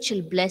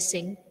 spiritual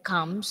blessing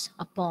comes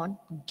upon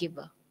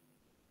giver.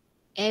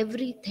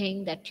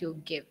 Everything that you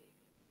give.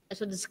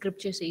 That's what the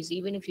scripture says.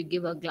 Even if you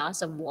give a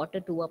glass of water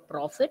to a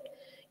prophet,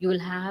 you will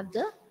have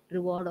the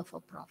reward of a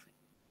prophet.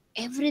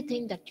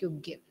 Everything that you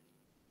give.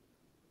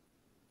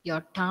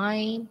 Your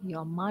time,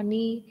 your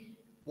money,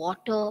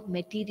 water,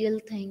 material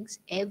things,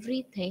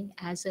 everything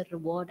as a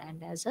reward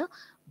and as a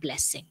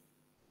blessing.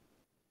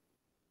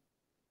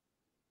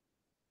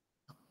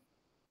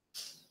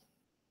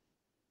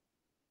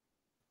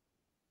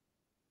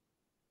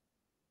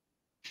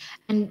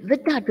 And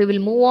with that, we will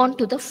move on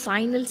to the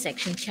final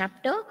section,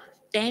 chapter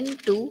 10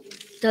 to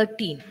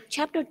 13.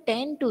 Chapter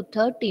 10 to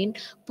 13,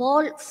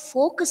 Paul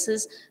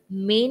focuses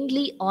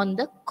mainly on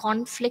the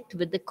conflict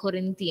with the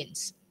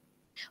Corinthians,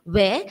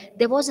 where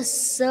there was a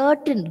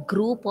certain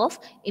group of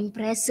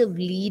impressive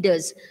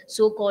leaders,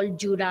 so-called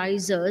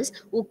Judaizers,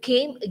 who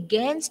came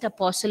against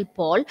Apostle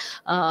Paul,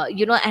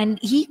 and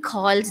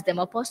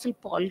Apostle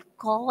Paul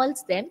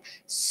calls them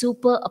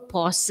super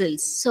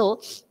apostles. So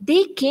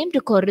they came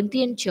to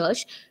Corinthian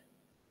church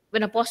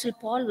When Apostle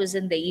Paul was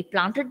in there, he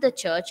planted the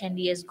church and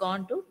he has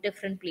gone to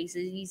different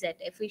places. He's at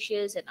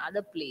Ephesus and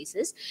other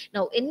places.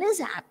 Now, in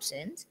his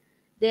absence,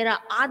 there are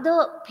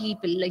other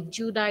people like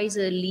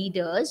Judaizer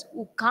leaders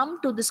who come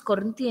to this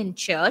Corinthian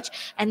church,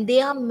 and they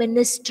are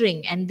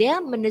ministering and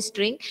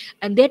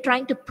they're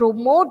trying to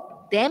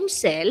promote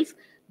themselves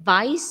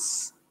by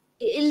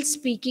ill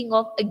speaking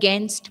of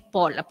against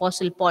Paul,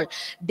 Apostle Paul.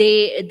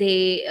 They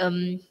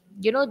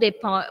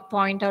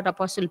point out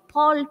Apostle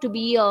Paul to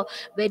be a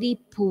very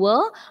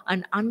poor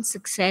and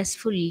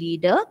unsuccessful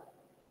leader.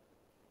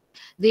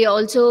 They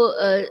also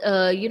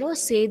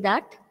say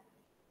that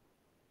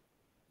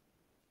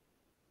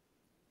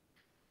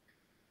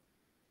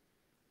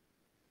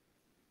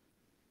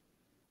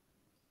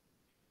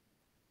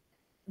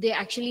they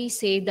actually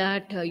say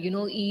that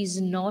he's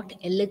not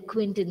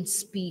eloquent in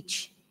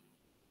speech.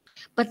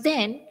 But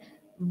then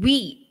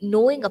we,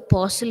 knowing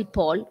Apostle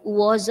Paul, who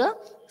was a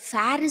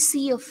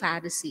Pharisee of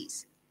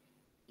Pharisees,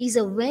 he's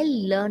a well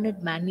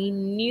learned man. He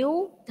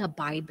knew the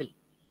Bible.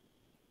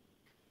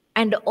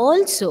 And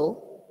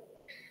also,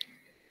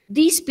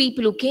 these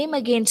people who came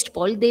against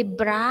Paul, they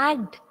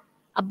bragged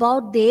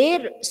about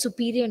their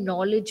superior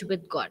knowledge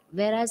with God.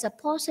 Whereas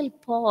Apostle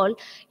Paul,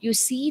 you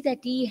see that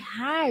he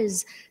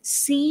has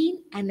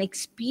seen and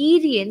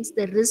experienced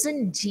the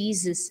risen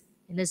Jesus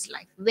in his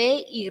life,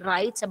 where he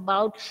writes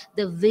about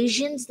the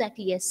visions that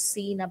he has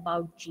seen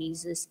about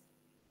Jesus.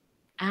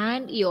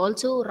 And he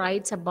also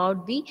writes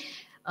about the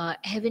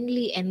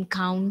heavenly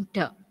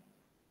encounter.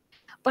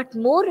 But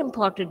more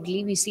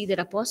importantly, we see that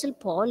Apostle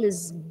Paul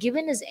is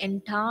given his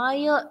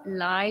entire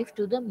life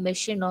to the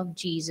mission of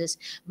Jesus,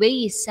 where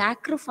he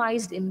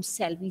sacrificed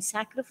himself. He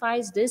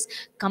sacrificed his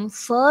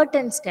comfort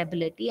and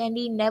stability, and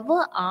he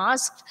never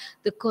asked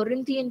the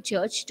Corinthian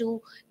church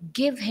to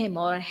give him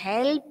or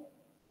help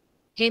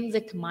him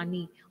with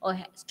money or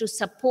to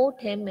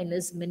support him in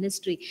his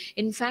ministry.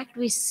 In fact,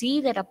 we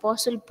see that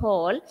Apostle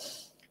Paul,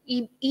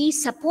 he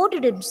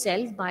supported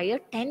himself by a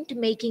tent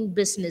making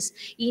business.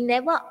 He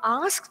never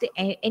asked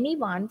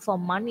anyone for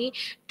money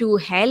to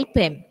help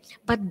him.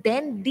 But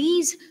then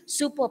these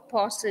super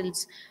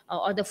apostles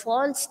or the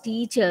false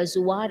teachers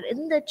who are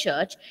in the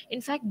church, in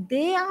fact,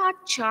 they are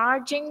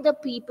charging the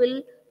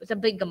people with a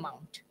big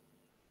amount.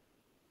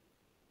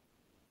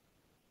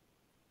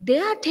 They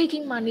are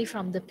taking money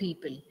from the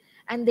people,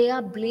 and they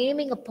are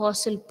blaming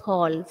Apostle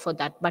Paul for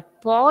that.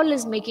 But Paul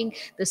is making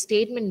the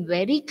statement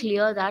very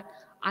clear that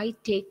I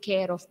take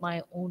care of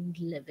my own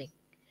living.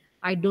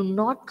 I do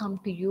not come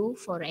to you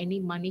for any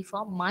money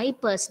for my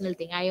personal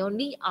thing. I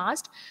only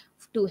asked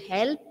to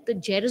help the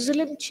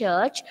Jerusalem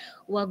church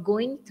who are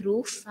going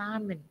through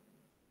famine.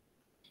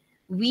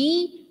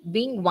 We,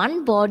 being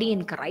one body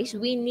in Christ,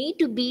 we need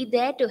to be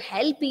there to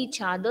help each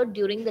other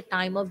during the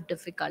time of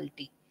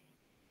difficulty.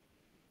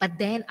 But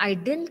then I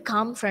didn't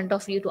come in front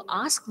of you to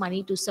ask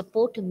money to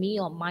support me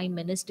or my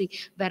ministry,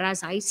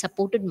 whereas I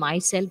supported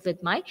myself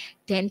with my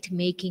tent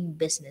making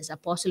business.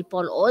 Apostle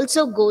Paul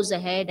also goes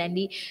ahead and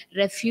he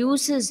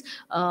refuses,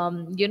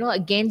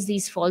 against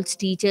these false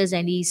teachers,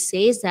 and he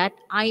says that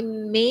I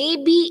may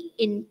be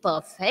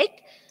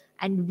imperfect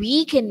and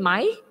weak in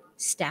my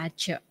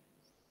stature.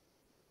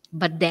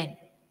 But then,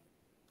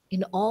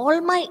 in all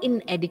my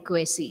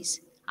inadequacies,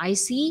 I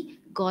see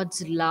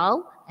God's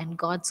love and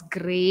God's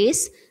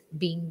grace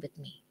being with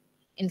me.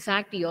 In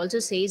fact, he also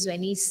says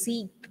when he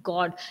seeked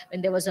God,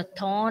 when there was a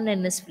thorn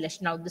in his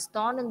flesh. Now, this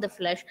thorn in the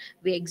flesh,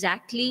 we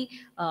exactly,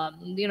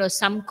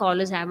 some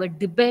scholars have a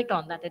debate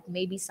on that. It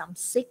may be some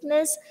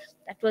sickness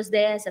that was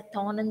there as a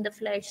thorn in the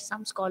flesh.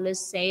 Some scholars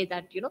say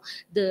that,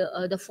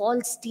 the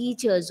false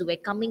teachers who were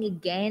coming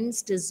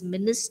against his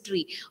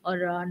ministry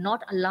or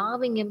not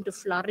allowing him to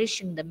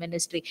flourish in the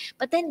ministry.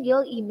 But then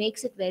here he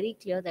makes it very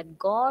clear that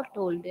God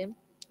told him,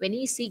 when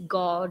he see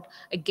God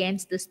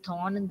against this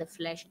thorn in the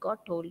flesh, God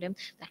told him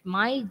that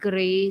my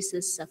grace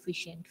is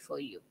sufficient for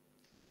you.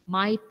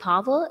 My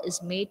power is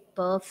made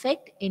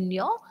perfect in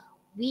your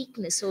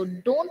weakness. So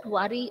don't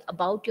worry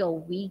about your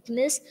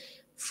weakness,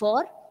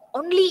 for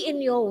only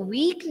in your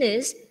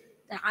weakness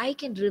that I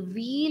can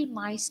reveal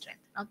my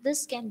strength. Now,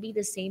 this can be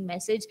the same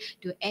message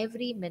to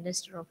every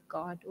minister of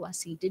God who are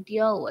seated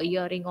here, who are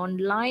hearing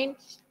online,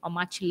 or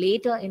much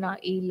later in our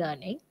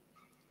e-learning.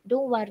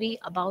 Don't worry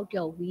about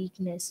your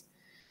weakness,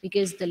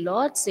 because the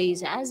Lord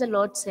says, as the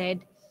Lord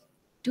said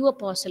to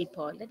Apostle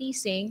Paul, that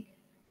he's saying,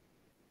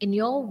 in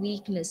your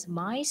weakness,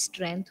 my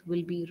strength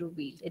will be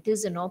revealed. It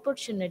is an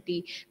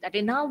opportunity that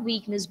in our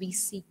weakness, we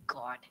seek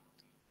God.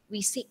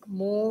 We seek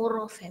more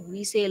of Him.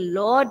 We say,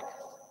 Lord,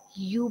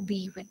 you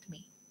be with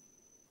me.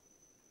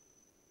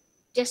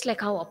 Just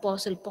like how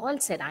Apostle Paul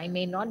said, I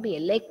may not be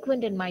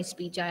eloquent in my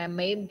speech. I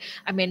may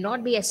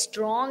not be as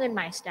strong in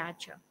my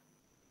stature.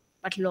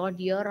 But Lord,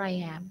 here I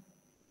am.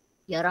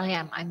 Here I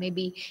am. I may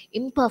be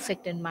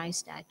imperfect in my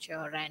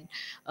stature. And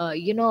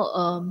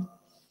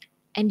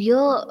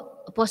here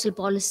Apostle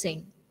Paul is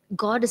saying,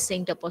 God is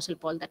saying to Apostle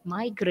Paul that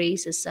my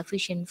grace is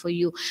sufficient for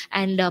you.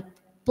 And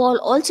Paul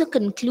also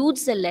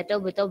concludes the letter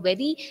with a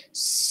very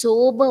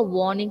sober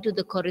warning to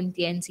the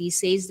Corinthians. He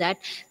says that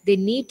they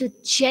need to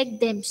check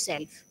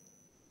themselves.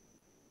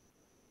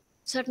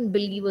 certain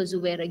believers who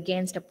were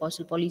against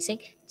Apostle Paul. He's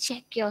saying,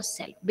 check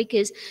yourself,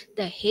 because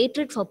the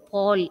hatred for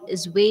Paul,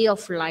 his way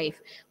of life,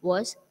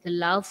 was the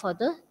love for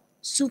the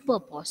super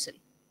apostle.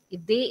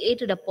 If they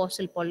hated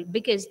Apostle Paul,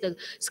 because the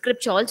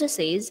scripture also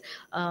says,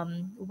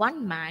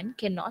 one man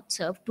cannot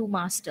serve two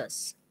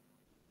masters.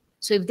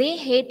 So if they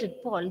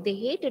hated Paul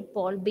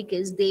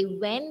because they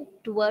went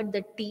toward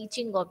the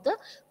teaching of the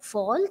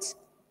false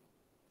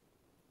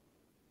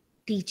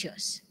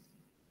teachers.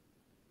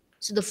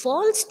 So the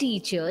false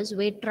teachers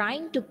were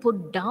trying to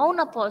put down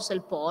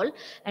Apostle Paul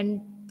and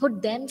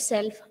put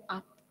themselves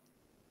up.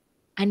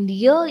 And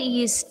here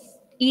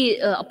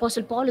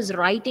Apostle Paul is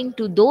writing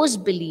to those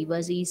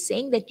believers. He's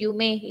saying that you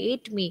may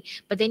hate me,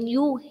 but then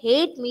you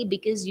hate me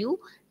because you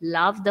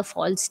love the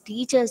false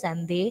teachers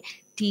and their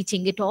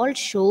teaching. It all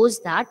shows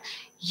that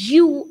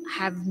you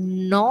have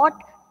not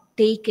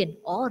taken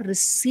or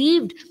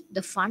received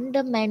the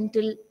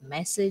fundamental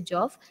message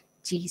of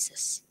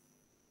Jesus,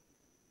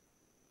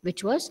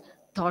 which was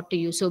taught to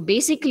you. So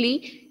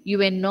basically, you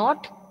were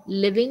not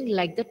living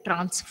like the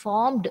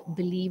transformed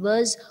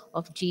believers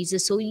of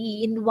Jesus. So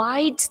he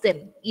invites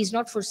them. He's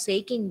not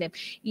forsaking them.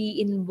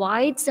 He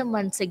invites them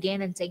once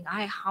again and saying,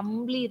 I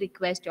humbly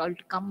request you all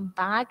to come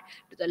back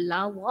to the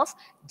love of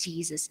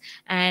Jesus.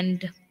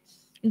 And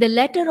in the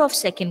letter of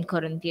Second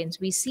Corinthians,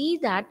 we see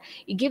that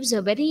it gives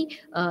a very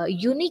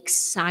unique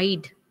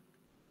side.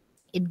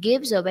 It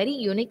gives a very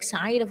unique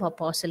side of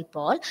Apostle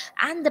Paul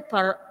and the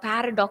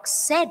paradox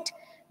set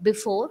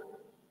before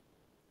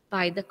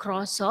by the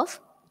cross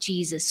of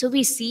Jesus. So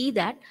we see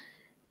that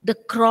the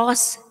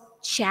cross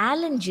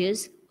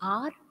challenges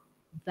our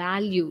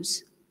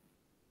values.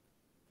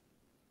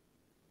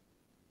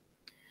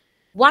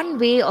 One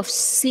way of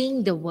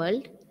seeing the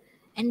world,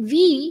 and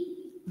we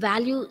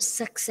value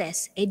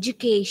success,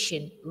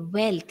 education,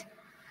 wealth,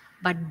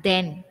 but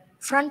then,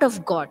 front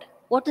of God,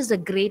 what is the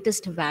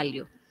greatest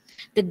value?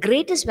 The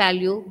greatest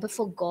value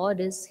before God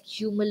is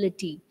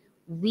humility,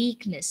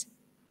 weakness,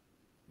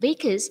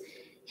 because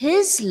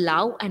his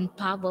love and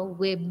power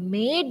were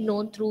made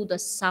known through the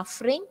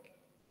suffering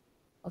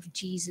of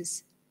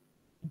Jesus,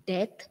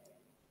 death,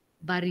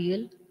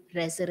 burial,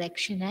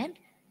 resurrection, and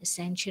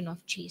ascension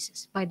of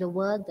Jesus by the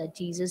work that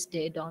Jesus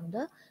did on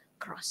the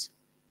cross.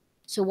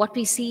 So, what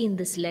we see in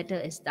this letter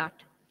is that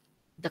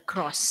the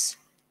cross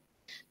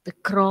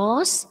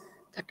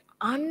that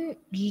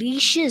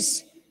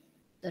unleashes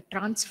the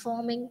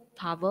transforming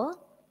power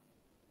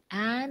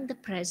and the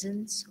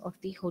presence of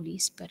the Holy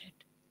Spirit,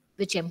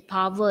 which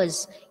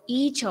empowers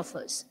each of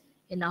us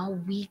in our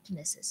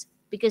weaknesses,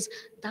 because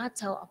that's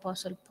how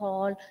Apostle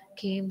Paul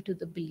came to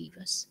the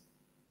believers.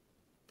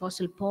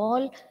 Apostle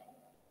Paul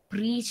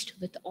preached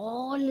with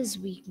all his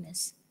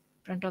weakness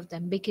in front of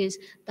them, because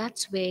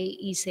that's where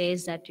he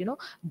says that,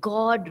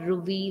 God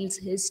reveals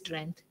his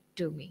strength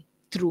to me,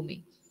 through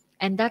me.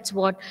 And that's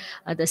what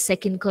the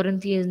Second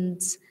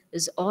Corinthians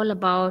is all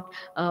about,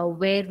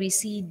 where we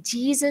see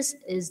Jesus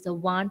is the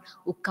one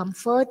who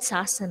comforts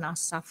us in our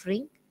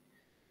suffering,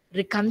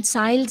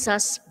 reconciles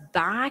us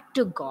back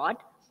to God,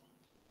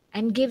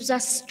 and gives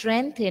us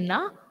strength in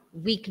our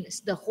weakness.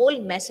 The whole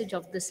message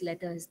of this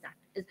letter is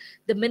that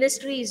the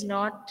ministry is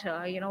not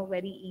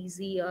very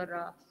easy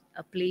or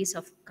a place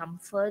of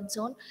comfort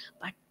zone,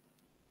 but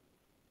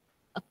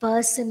a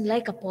person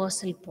like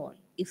Apostle Paul,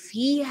 if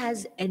he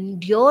has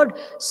endured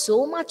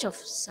so much of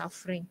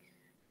suffering,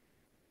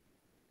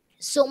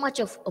 so much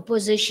of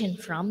opposition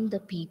from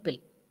the people,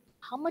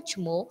 how much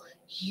more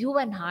you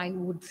and I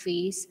would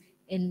face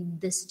in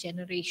this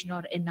generation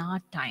or in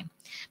our time.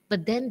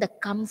 But then the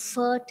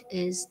comfort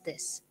is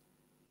this,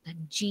 that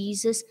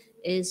Jesus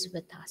is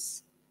with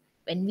us.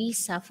 When we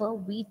suffer,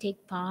 we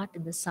take part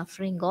in the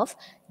suffering of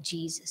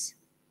Jesus.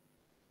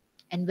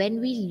 And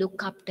when we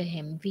look up to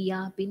him, we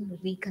are being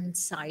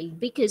reconciled,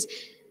 because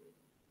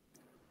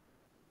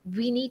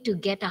we need to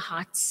get a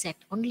heart set.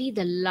 Only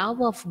the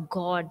love of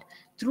God,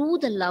 through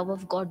the love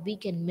of God, we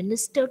can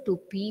minister to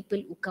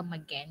people who come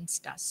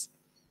against us.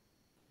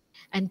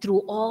 And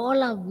through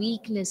all our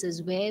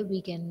weaknesses, when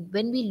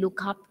we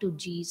look up to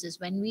Jesus,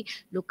 when we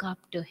look up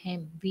to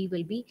him, we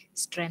will be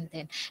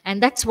strengthened.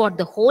 And that's what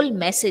the whole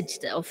message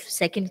of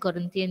Second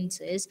Corinthians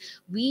is.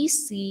 We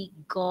see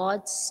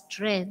God's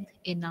strength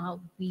in our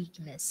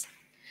weakness.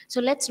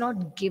 So let's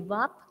not give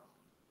up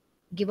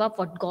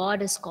what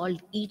God has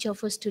called each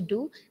of us to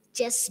do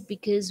just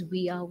because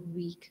we are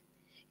weak.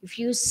 If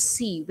you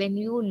see, when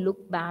you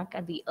look back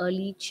at the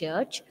early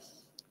church,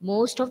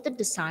 most of the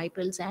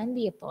disciples and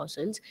the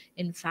apostles,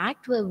 in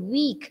fact, were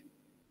weak.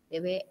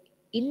 They were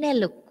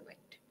ineloquent.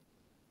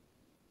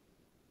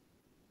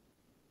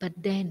 But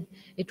then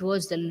it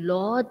was the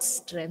Lord's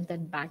strength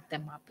that backed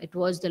them up. It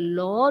was the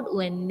Lord who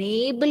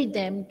enabled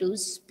them to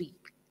speak.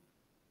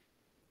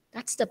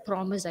 That's the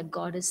promise that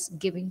God is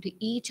giving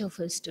to each of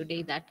us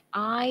today, that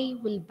I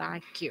will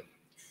back you.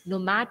 No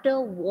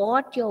matter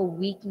what your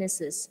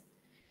weakness is,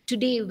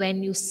 today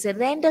when you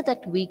surrender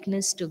that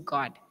weakness to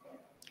God,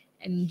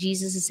 and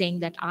Jesus is saying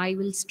that I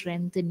will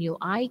strengthen you.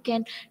 I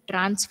can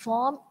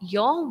transform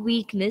your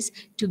weakness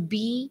to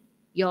be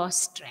your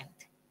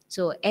strength.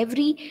 So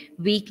every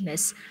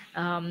weakness,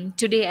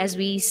 today as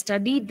we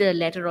study the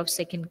letter of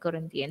Second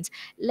Corinthians,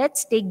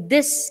 let's take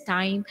this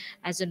time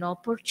as an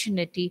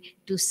opportunity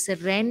to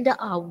surrender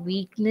our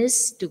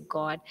weakness to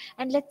God,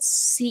 and let's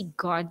seek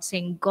God,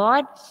 saying,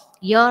 God,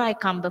 here I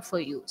come before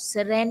you,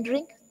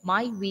 surrendering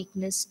my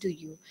weakness to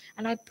you.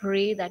 And I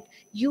pray that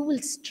you will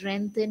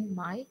strengthen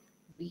my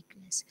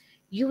weakness.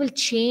 You will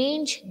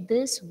change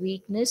this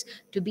weakness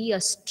to be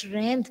a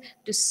strength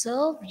to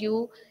serve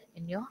you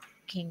in your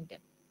kingdom.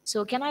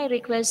 So, can I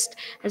request,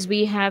 as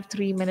we have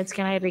 3 minutes,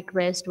 can I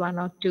request one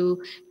or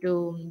two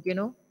to,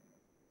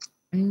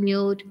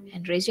 unmute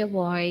and raise your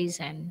voice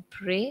and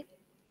pray?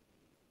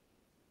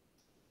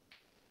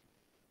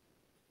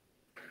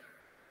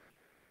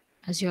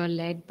 As you're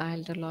led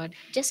by the Lord,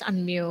 just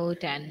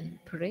unmute and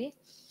pray.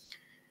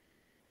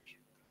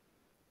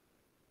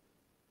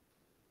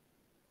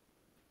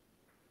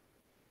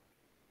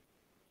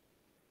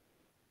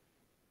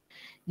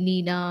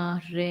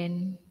 Nina,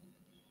 Rin,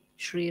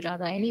 Sri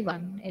Radha,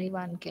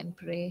 anyone can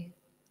pray,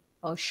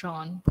 or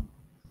Sean.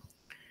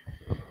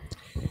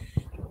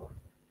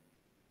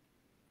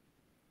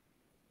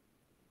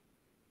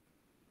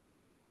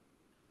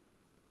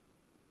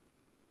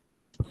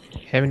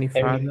 Heavenly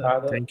Heavenly Father,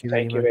 Father, thank you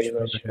very thank you much very for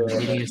much for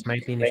leading us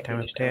mightily in this making time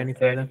of this prayer, time Heavenly of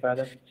prayer,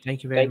 Father. Heavenly Father.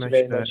 Thank you very Thank you much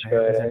very for much for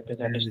helping us helping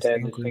us understand the understand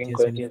Second the Second Corinthians,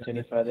 Heavenly Corinthians,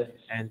 Heavenly Father. Father.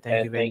 And thank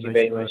you And very thank you much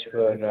very for much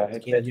for helping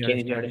helping us us gain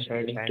gain the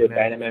understanding to understanding to dynamic,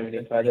 dynamic,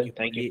 Heavenly Heavenly Father.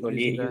 Thank Father. you for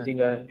Thank you for using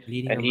using us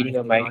leading and our leading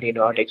our mightily not mightily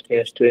not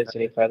experienced experienced students,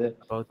 students, Heavenly Father,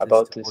 about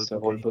about whole this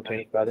book, whole Heavenly book, Father.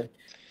 Heavenly Father.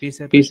 Please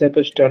help us Please to help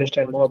us to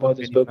understand understand more more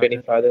this book, about this Heavenly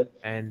book, Heavenly Father,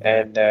 Father, and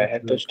and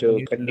help to us to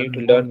continue to continue learn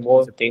to more learn things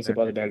more about the things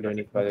Bible, about the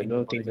Heavenly Bible, Father, Heavenly more Father, things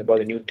know about the things New about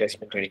the New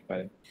Testament, Heavenly Testament,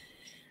 Father. Heavenly Father.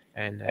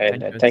 And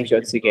And thank you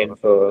once thank you again once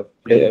again for for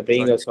bringing us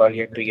bringing all us this all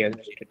here together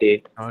together today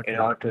today in order in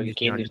to order gain to this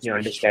new gain this new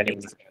understanding.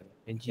 understanding.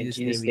 In In Jesus'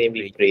 name Jesus' we name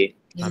we pray.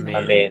 pray. Amen.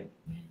 Amen.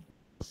 Amen.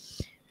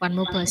 One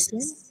more person.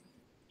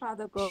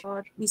 Father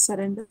God, we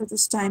surrender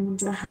this time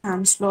into your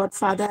hands, Lord.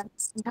 Father,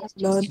 as we have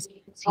learned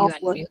See you of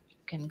what, unmute. You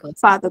can go.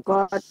 Father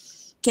God,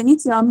 can you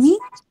hear me?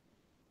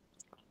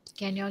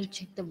 Can you all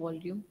check the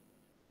volume?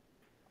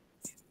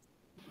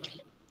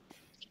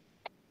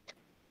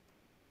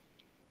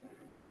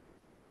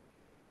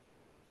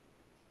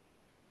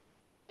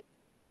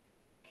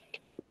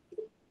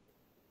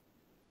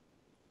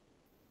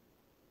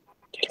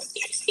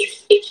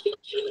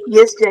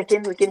 Yes,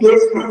 Jacqueline, we can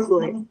just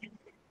go ahead.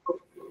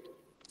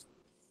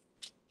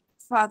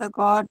 Father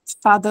God,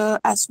 Father,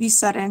 as we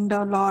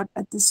surrender, Lord,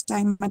 at this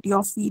time at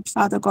your feet,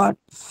 Father God,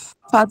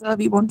 Father,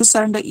 we want to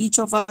surrender each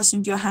of us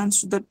into your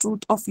hands to the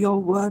truth of your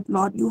word,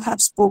 Lord. You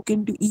have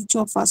spoken to each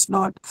of us,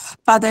 Lord.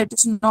 Father, it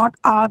is not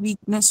our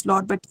weakness,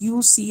 Lord, but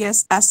you see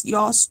us as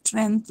your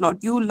strength,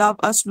 Lord. You love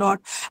us,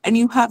 Lord, and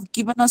you have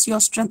given us your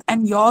strength,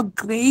 and your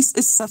grace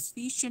is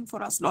sufficient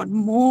for us, Lord,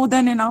 more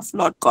than enough,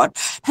 Lord God.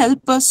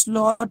 Help us,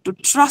 Lord, to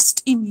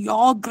trust in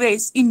your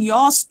grace, in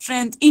your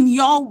strength, in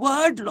your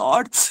word,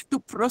 Lord, to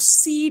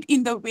proceed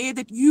in the way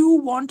that you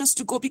want us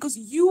to go, because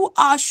you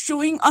are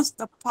showing us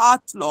the path,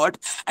 Lord.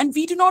 And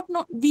we do not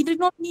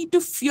need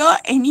to fear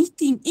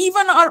anything.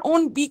 Even our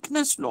own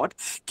weakness, Lord,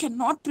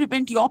 cannot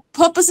prevent your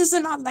purposes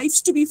in our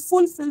lives to be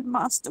fulfilled,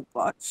 Master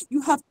God.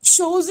 You have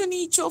chosen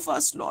each of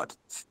us, Lord,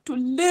 to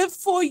live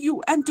for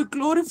you and to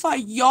glorify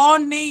your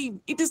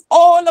name. It is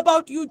all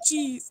about you,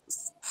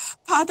 Jesus.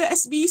 Father,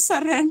 as we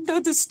surrender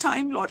this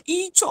time, Lord,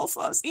 each of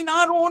us in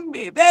our own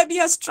way, where we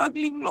are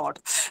struggling, Lord,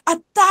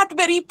 at that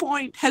very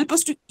point, help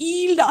us to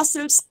yield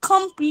ourselves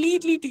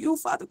completely to you,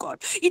 Father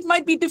God. It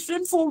might be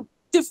different for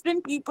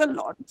different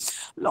people,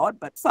 Lord,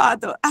 but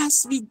Father,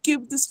 as we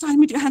give this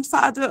time into your hand,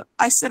 Father,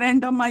 I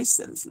surrender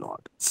myself,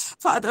 Lord.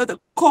 Father, the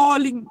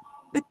calling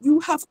that you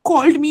have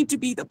called me to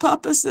be, the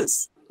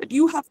purposes that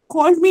you have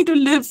called me to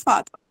live,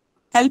 Father,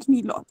 help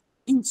me, Lord,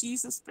 in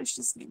Jesus'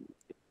 precious name.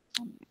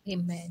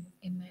 Amen.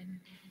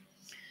 Amen.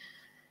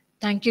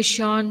 Thank you,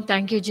 Sean.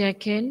 Thank you,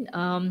 Jacqueline.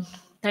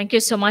 Thank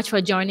you so much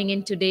for joining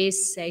in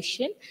today's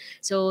session.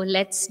 So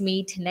let's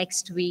meet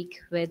next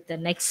week with the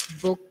next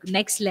book,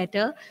 next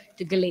letter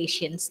to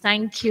Galatians.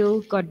 Thank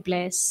you. God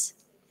bless.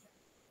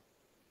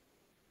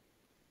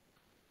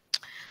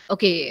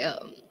 Okay.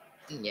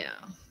 Yeah.